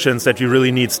positions that you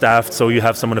really need staffed, so you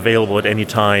have someone available at any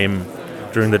time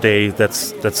during the day.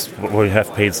 That's what we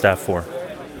have paid staff for.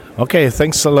 Okay,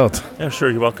 thanks a lot. Yeah, sure,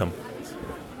 you're welcome.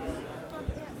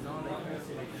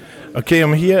 Okay,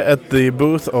 I'm here at the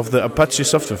booth of the Apache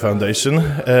Software Foundation.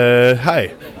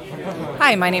 Hi.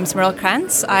 Hi, my name's Merle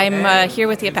Krantz. I'm here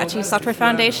with the Apache Software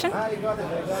Foundation.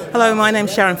 Hello, my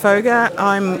name's Sharon Foger.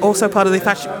 I'm also part of the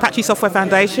Apache Software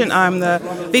Foundation. I'm the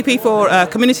VP for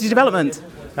Community Development.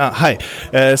 Hi.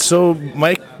 So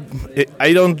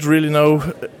I don't really know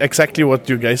exactly what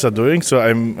you guys are doing, so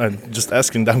I'm just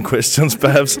asking dumb questions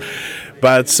perhaps.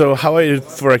 But so how are you,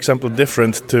 for example,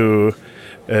 different to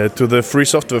the Free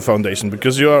Software Foundation?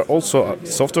 Because you are also a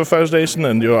software foundation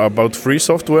and you are about free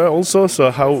software also, so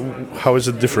how is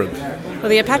it different? Well,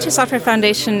 the Apache Software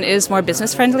Foundation is more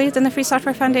business-friendly than the Free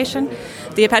Software Foundation.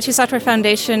 The Apache Software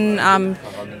Foundation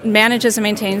manages and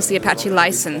maintains the Apache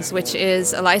license, which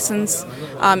is a license.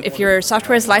 If your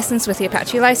software is licensed with the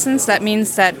Apache license, that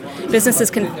means that businesses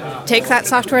can take that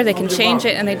software, they can change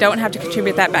it, and they don't have to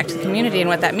contribute that back to the community. And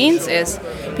what that means is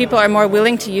people are more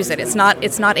willing to use it. It's not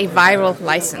a viral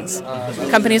license.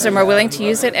 Companies are more willing to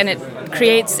use it, and it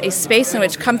creates a space in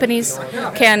which companies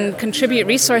can contribute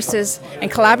resources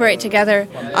and collaborate together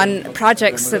on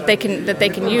projects that they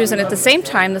can use. And at the same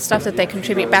time, the stuff that they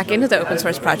contribute back into the open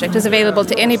source project is available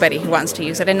to anybody who wants to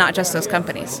use it, and not just those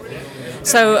companies.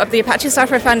 So the Apache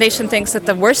Software Foundation thinks that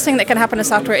the worst thing that can happen to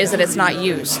software is that it's not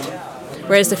used,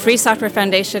 whereas the Free Software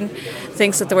Foundation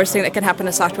thinks that the worst thing that can happen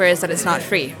to software is that it's not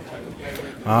free.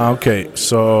 Okay,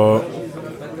 so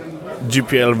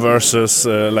GPL versus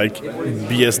like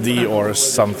BSD or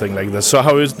something like this. So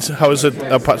how is it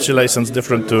Apache license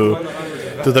different to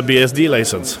the BSD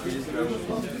license?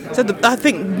 So I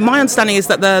think my understanding is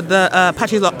that the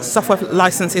Apache software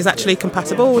license is actually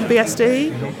compatible with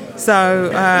BSD. So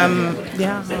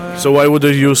yeah. So why would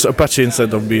you use Apache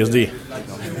instead of BSD?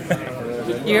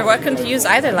 You're welcome to use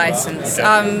either license.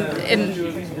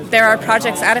 There are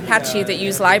projects at Apache that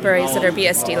use libraries that are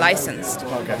BSD licensed.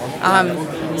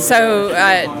 So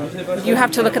you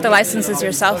have to look at the licenses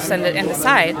yourself and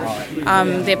decide.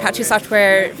 The Apache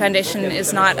Software Foundation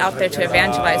is not out there to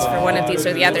evangelize for one of these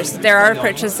or the others. There are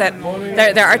approaches that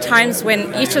there are times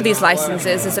when each of these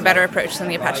licenses is a better approach than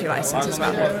the Apache license as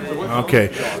well.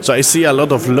 Okay, so I see a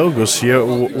lot of logos here.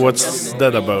 What's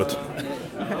that about?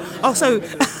 Also,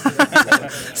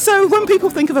 so when people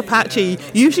think of Apache,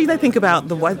 usually they think about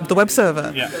the web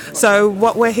server. Yeah. So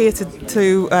what we're here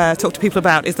to talk to people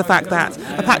about is the fact that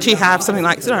Apache have something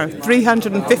like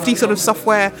 350 sort of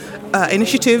software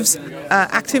initiatives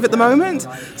active at the moment.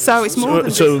 So it's more.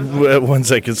 So 1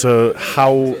 second. So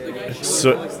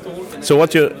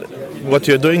what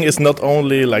you're doing is not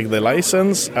only like the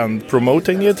license and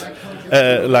promoting it,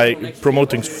 like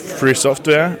promoting free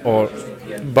software,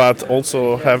 but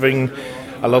also having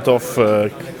a lot of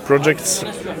projects.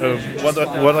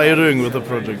 What are you doing with the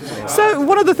projects? So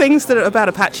one of the things that about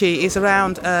Apache is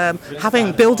around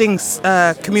building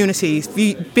communities,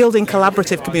 building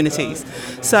collaborative communities.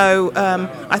 So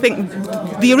I think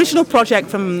the original project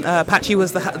from Apache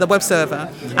was the web server,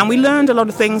 and we learned a lot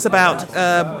of things about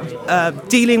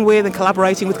dealing with and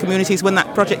collaborating with communities when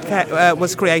that project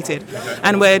was created.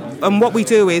 And what we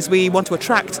do is we want to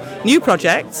attract new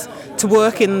projects to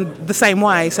work in the same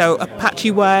way, so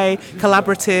Apache way,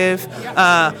 collaborative.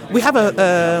 We have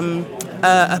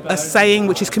a saying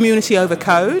which is community over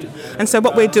code, and so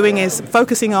what we're doing is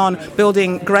focusing on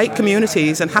building great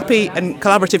communities, and happy and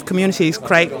collaborative communities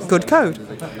create good code.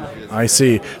 I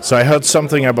see. So I heard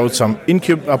something about some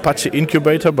Apache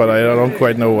incubator, but I don't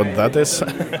quite know what that is.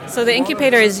 So the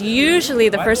incubator is usually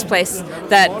the first place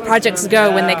that projects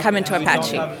go when they come into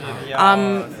Apache.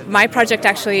 My project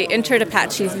actually entered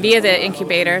Apache via the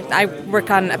incubator. I work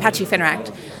on Apache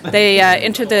Fineract. They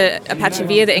entered the Apache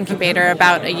via the incubator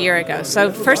about a year ago.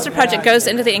 So first the project goes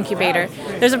into the incubator.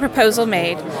 There's a proposal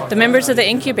made. The members of the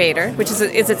incubator, which is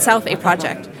itself a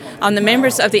project, the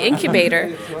members of the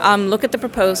incubator look at the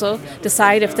proposal,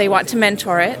 decide if they want to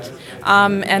mentor it,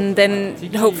 and then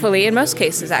hopefully, in most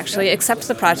cases actually, accept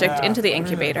the project into the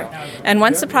incubator. And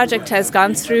once the project has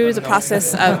gone through the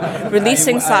process of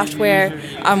releasing software,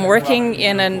 working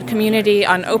in a community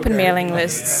on open mailing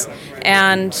lists,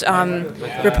 and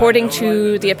reporting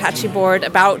to the Apache board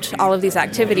about all of these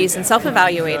activities and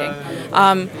self-evaluating,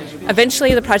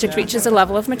 eventually the project reaches a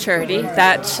level of maturity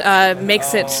that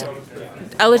makes it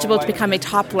eligible to become a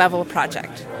top-level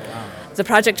project. The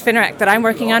project Fineract that I'm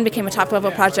working on became a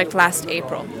top-level project last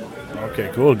April. Okay,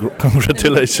 cool.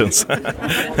 Congratulations.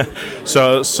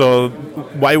 So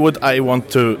why would I want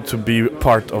to be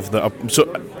part of the... So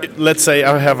let's say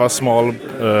I have a small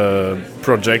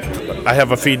project. I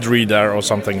have a feed reader or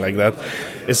something like that.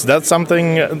 Is that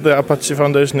something the Apache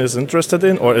Foundation is interested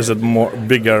in, or is it more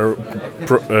bigger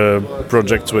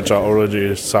projects which are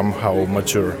already somehow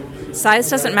mature? Size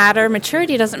doesn't matter,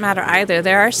 maturity doesn't matter either.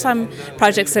 There are some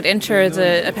projects that enter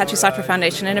the Apache Software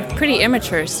Foundation in a pretty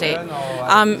immature state.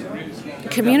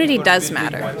 Community does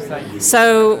matter.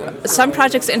 So some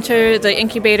projects enter the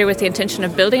incubator with the intention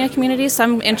of building a community,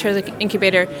 some enter the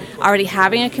incubator already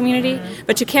having a community,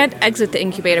 but you can't exit the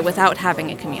incubator without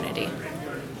having a community.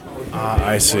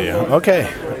 I see. Okay.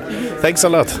 Thanks a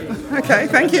lot. Okay,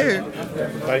 thank you.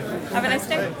 Bye. Have a nice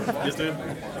day. You too.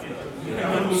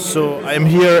 So I'm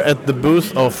here at the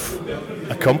booth of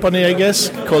a company, I guess,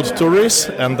 called Turis,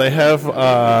 and they have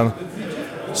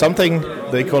something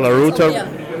they call a router.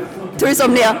 Turis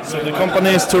Omnia. So the company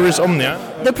is Turis Omnia.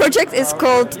 The project is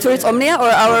called Turis Omnia, or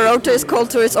our router is called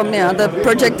Turis Omnia. The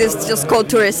project is just called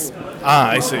Turis.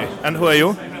 I see. And who are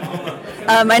you?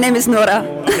 My name is Nora.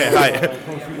 Okay, hi.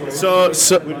 So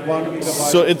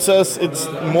it says it's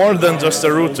more than just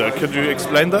a router. Could you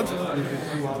explain that?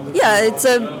 Yeah, it's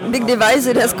a big device.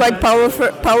 It has quite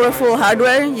powerful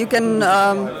hardware. You can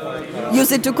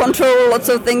use it to control lots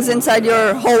of things inside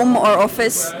your home or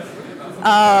office.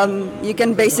 You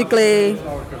can basically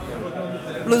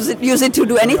use it to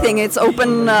do anything. It's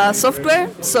open software,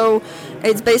 so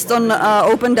it's based on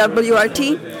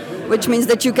OpenWRT, which means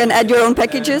that you can add your own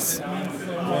packages.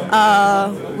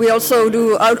 We also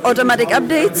do automatic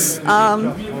updates.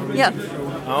 Yeah.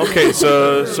 Okay,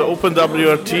 so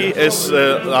OpenWRT is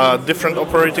a different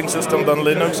operating system than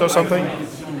Linux or something?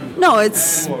 No,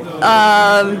 it's...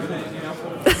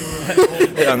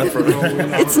 Yeah, no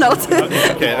problem. It's not.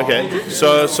 Okay.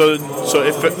 So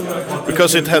if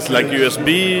because it has like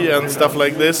USB and stuff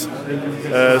like this,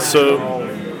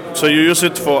 so you use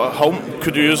it for home?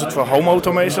 Could you use it for home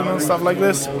automation and stuff like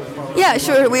this? Yeah,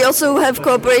 sure. We also have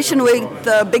cooperation with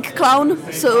Big Clown,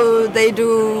 so they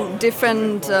do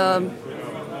different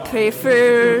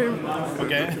periphery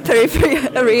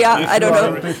area. I don't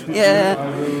know. Yeah,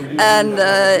 and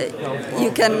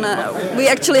you can. We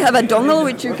actually have a dongle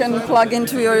which you can plug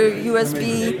into your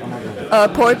USB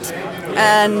port,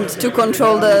 and to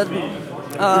control the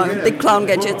Big Clown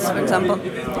gadgets, for example.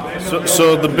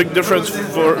 So the big difference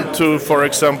for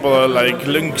example, like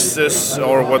Linksys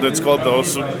or what it's called,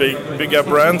 those bigger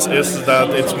brands, is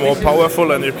that it's more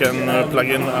powerful and you can plug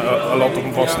in a lot of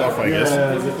more stuff, I guess.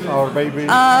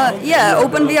 Yeah,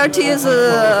 OpenWRT is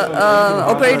a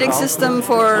operating system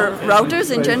for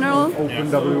routers in general,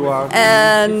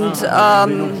 and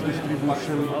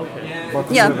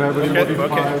yeah.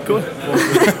 Okay, cool.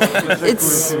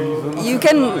 It's you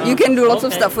can do lots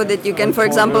of stuff with it. You can, for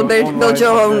example, build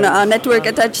your own network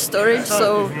attached storage.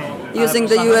 So using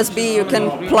the USB, you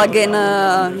can plug in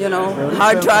a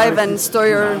hard drive and store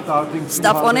your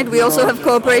stuff on it. We also have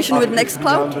cooperation with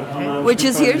Nextcloud, which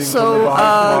is here. So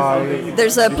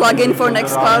there's a plugin for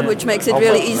Nextcloud, which makes it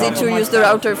really easy to use the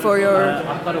router for your.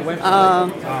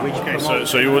 Okay,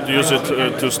 so you would use it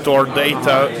to store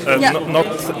data, not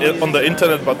on the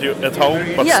internet, but at home,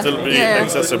 but still be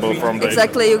accessible from the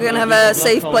Exactly, you can have a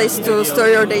safe place to store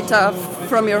your data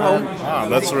from your home. Ah,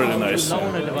 that's really nice.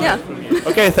 Yeah.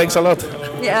 Okay, thanks a lot.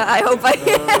 Yeah, I hope I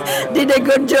did a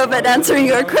good job at answering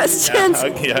your questions.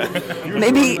 Yeah.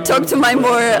 Maybe talk to my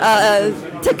more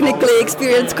technically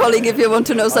experienced colleague if you want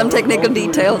to know some technical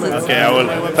details. Okay, I will.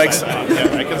 Thanks.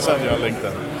 Yeah, I can send you a link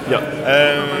then. Yeah.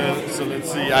 So let's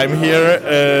see. I'm here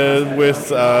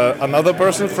with another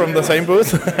person from the same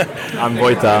booth. I'm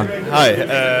Vojta. Hi.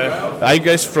 Are you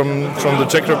guys from the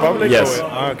Czech Republic? Yes.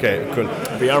 Okay, cool.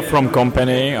 We are from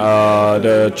company,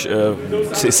 the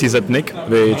CZNIC,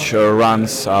 which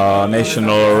runs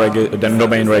national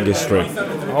domain registry.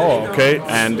 Oh, okay.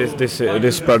 And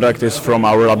this product is from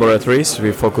our laboratories.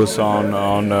 We focus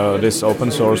on this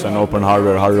open source and open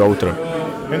hardware router.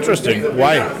 Interesting.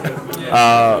 Why?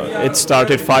 It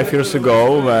started 5 years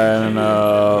ago when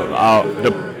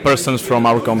the persons from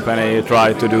our company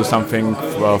tried to do something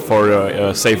for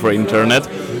a safer internet,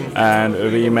 and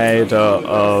we made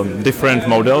a different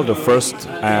model. The first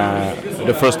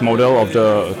model of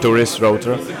the Turis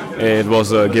router, it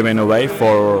was given away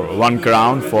for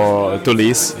 €1 to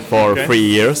lease for 3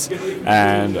 years,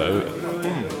 and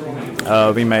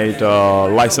we made a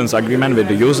license agreement with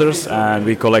the users, and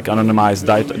we collect anonymized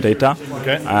data,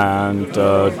 and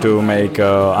to make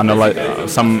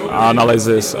some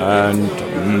analysis and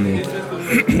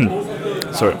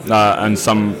and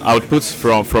some outputs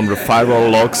from the firewall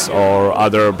logs or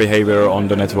other behavior on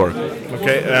the network.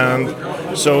 Okay, and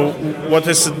so what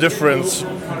is the difference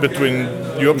between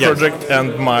your project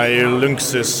and my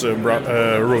Linksys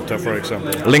router, for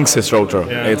example? Linksys router.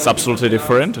 Yeah. It's absolutely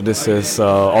different. This is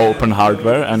open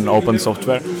hardware and open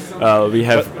software. We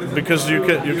have because you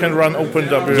can run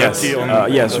OpenWRT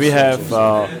on. Yes, we have.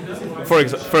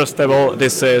 First of all,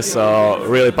 this is a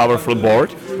really powerful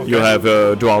board. You have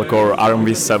a dual-core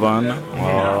ARMv7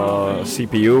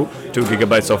 CPU, 2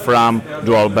 GB of RAM,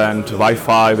 dual-band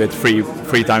Wi-Fi with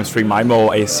 3x3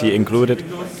 MIMO AC included.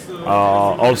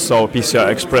 Also PCI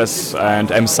Express and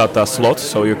mSATA slots,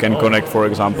 so you can connect, for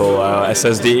example,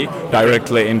 SSD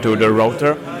directly into the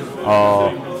router.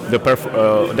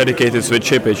 The dedicated switch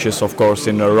chip, which is of course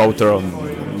in the router.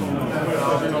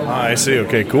 I see.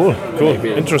 Okay, cool.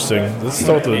 Interesting. That's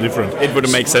totally different. It would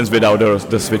make sense without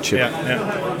the switch chip.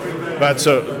 Yeah. But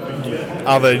so,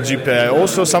 are there GPIO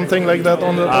also something like that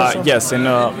on the? Yes,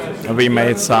 we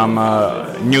made some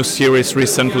new series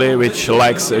recently which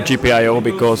lacks GPIO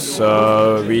because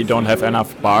we don't have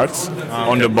enough parts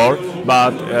on the board.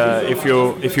 But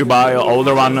if you buy an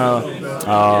older one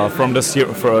from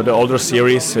the older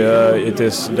series,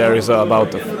 there is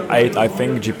about 8, I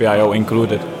think, GPIO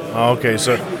included. Okay,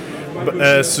 so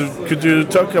could you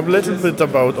talk a little bit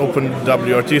about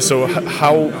OpenWRT? So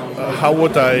how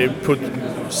would I put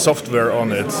software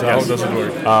on it? How does it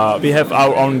work? We have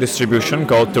our own distribution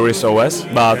called Tourist OS,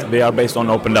 but we are based on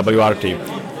OpenWRT.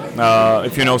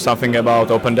 If you know something about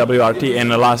OpenWRT, in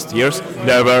the last years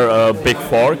there were a big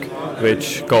fork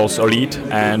which calls Elite,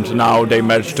 and now they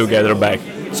merged together back.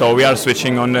 So we are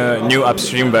switching on a new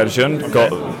upstream version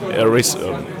called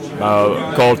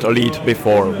Elite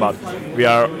before, but we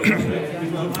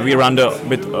run the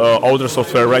bit older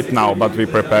software right now, but we're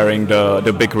preparing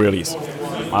the big release.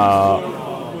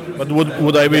 But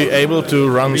would I be able to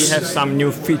run? We have some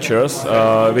new features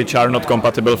which are not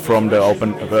compatible from the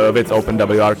with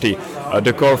OpenWRT.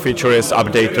 The core feature is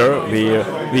updater.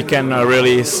 We can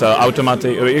release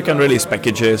automatic. You can release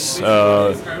packages,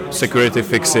 security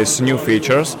fixes, new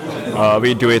features.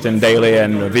 We do it in daily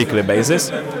and weekly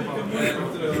basis.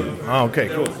 Okay,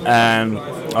 cool. And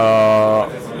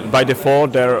by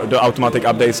default, the automatic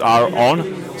updates are on.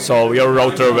 So your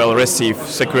router will receive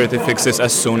security fixes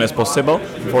as soon as possible.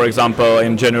 For example,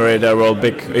 in January there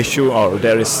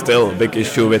is still a big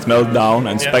issue with Meltdown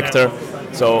and Spectre.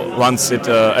 So once it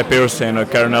appears in a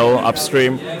kernel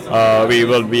upstream, we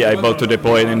will be able to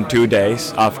deploy it in 2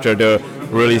 days after the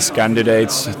release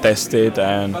candidates tested.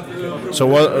 And so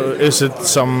what is it?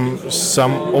 Some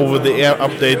over-the-air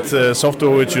update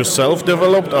software which you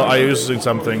self-developed, or are you using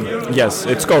something? Yes,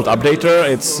 it's called Updater.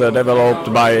 It's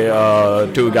developed by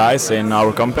 2 guys in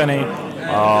our company.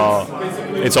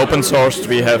 It's open sourced.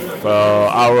 We have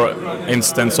our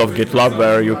instance of GitLab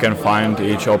where you can find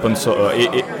each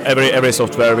every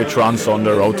software which runs on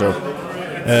the router.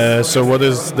 So what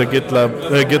is the GitLab?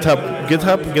 GitLab.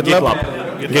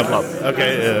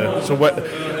 Okay. So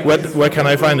where can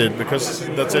I find it? Because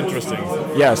that's interesting.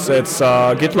 Yes, it's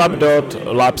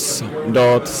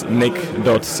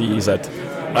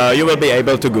gitlab.labs.nic.cz. You will be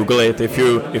able to Google it if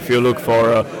you look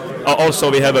for. Also,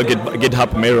 we have a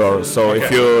GitHub mirror. So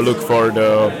if you look for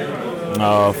the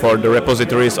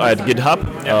repositories at GitHub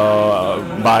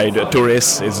by the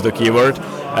tourists is the keyword.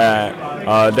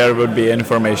 There would be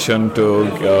information to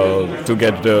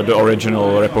get the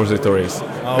original repositories.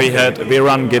 Okay. We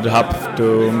run GitHub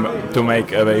to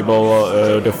make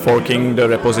available the forking the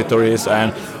repositories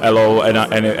and allow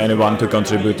anyone to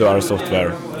contribute to our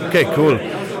software. Okay, cool.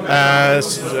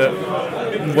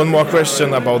 One more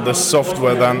question about the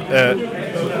software then.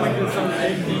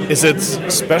 Is it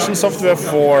special software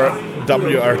for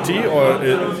WRT, or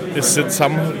is it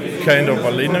some kind of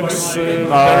a Linux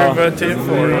derivative,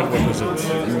 or what is it?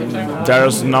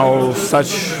 There's no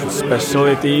such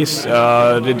specialties.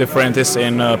 The difference is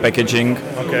in packaging.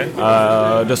 Okay.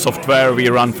 The software we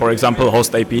run, for example,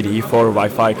 host APD for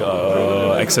Wi-Fi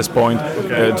access point.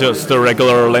 Okay. Just the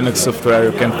regular Linux software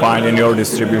you can find in your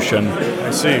distribution.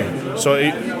 I see. So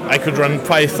I could run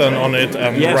Python on it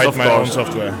and write my own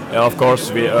software. Yeah, of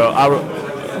course. Our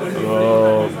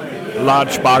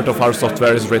large part of our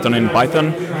software is written in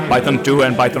Python, Python 2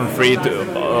 and Python 3,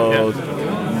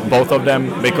 both of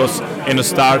them, because in the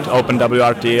start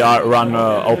OpenWRT run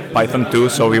Python 2,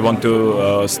 so we want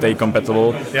to stay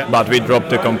compatible, but we dropped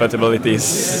the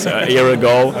compatibilities a year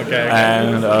ago,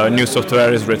 and new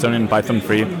software is written in Python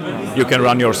 3. You can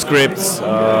run your scripts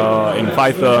in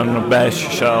Python, Bash,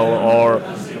 Shell,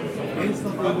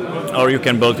 or you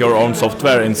can build your own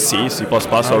software in C, C++,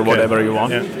 or whatever you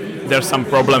want. there's some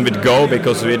problem with Go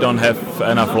because we don't have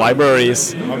enough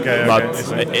libraries. Okay, but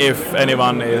okay. if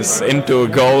anyone is into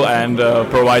Go and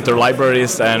provide the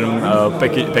libraries and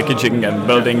packaging and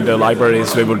building the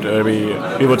libraries, we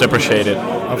would appreciate it.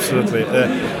 Absolutely,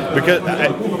 because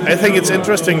I think it's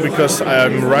interesting because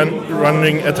I'm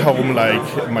running at home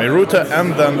like my router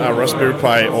and then a Raspberry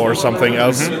Pi or something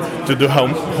else to do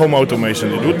home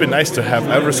automation. It would be nice to have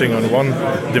everything on one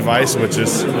device, which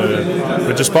is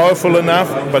powerful enough,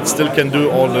 but still can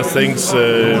do all the things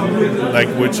like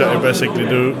which I basically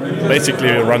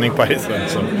running Python.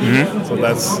 So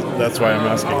that's why I'm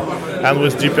asking. And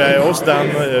with GPIOs done,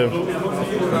 it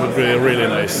would be really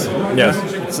nice. Yes.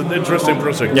 It's an interesting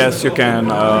project. Yes, you can,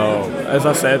 as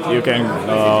I said, you can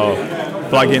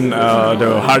plug in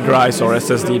the hard drives or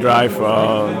SSD drive,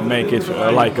 make it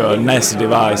like a NAS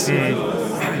device.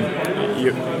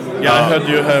 I heard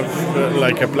you have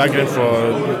like a plugin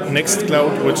for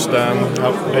Nextcloud, which then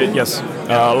yes,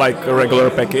 like a regular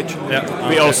package. Yeah.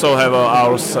 We also have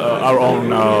our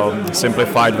own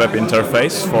simplified web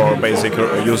interface for basic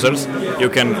users. You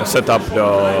can set up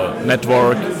the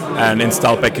network and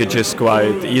install packages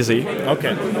quite easy.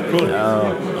 Okay, cool.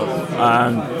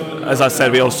 And as I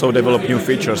said, we also develop new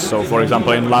features. So, for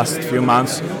example, in the last few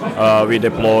months, we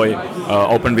deploy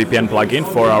OpenVPN plugin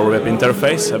for our web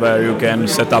interface, where you can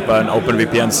set up an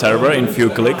OpenVPN server in few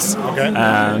clicks,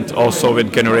 and also we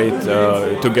generate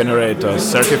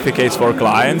certificates for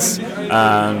clients,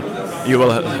 and you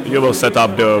will set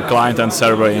up the client and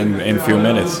server in few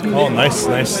minutes. Oh, nice.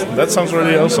 That sounds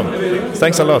really awesome.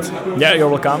 Thanks a lot. Yeah, you're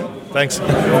welcome. Thanks.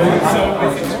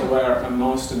 Where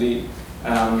most of the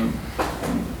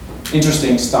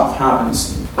interesting stuff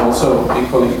happens. Also,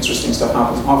 equally interesting stuff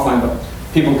happens offline, but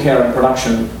people care in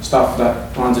production stuff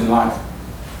that runs in live.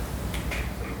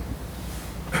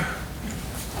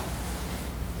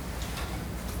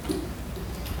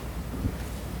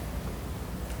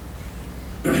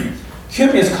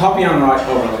 QPS copy and write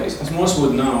overlays, as most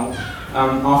would know,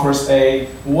 offers a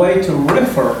way to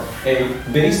refer a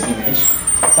base image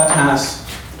that has,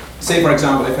 say for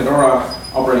example, a Fedora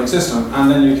operating system, and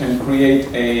then you can create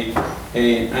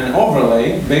an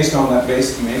overlay based on that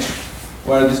base image,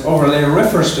 where this overlay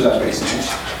refers to that base image,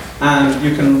 and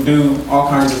you can do all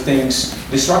kinds of things,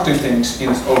 destructive things in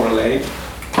this overlay,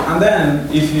 and then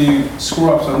if you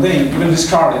screw up something, you can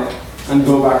discard it and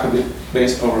go back to the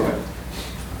base overlay.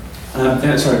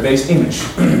 Base image.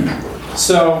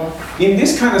 So in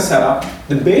this kind of setup,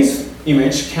 the base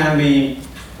image can be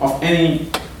of any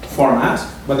format,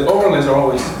 but the overlays are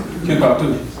always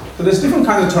QCOW2. So there's different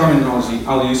kinds of terminology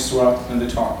I'll use throughout in the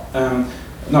talk.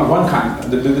 Not one kind.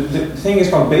 The thing is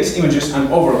called base images and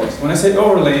overlays. When I say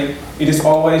overlay, it is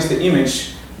always the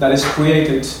image that is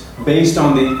created based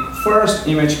on the first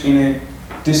image in a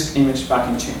disk image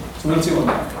backing chain. So we'll see what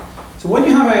that is. So when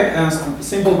you have a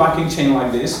simple backing chain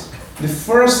like this, the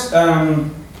first,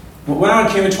 when our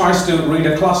QEMU tries to read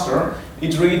a cluster,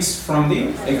 it reads from the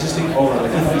existing overlay.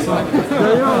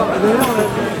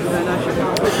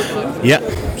 Yeah,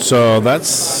 so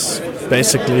that's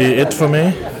basically it for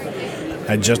me.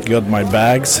 I just got my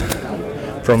bags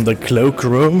from the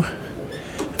cloakroom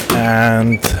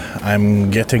and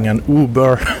I'm getting an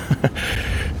Uber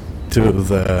to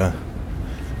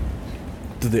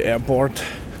the airport.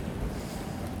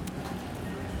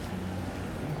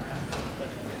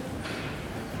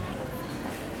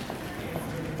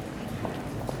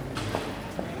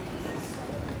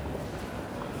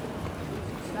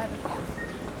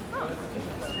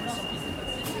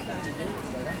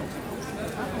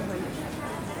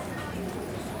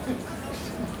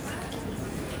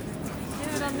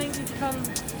 Dan denk ik van...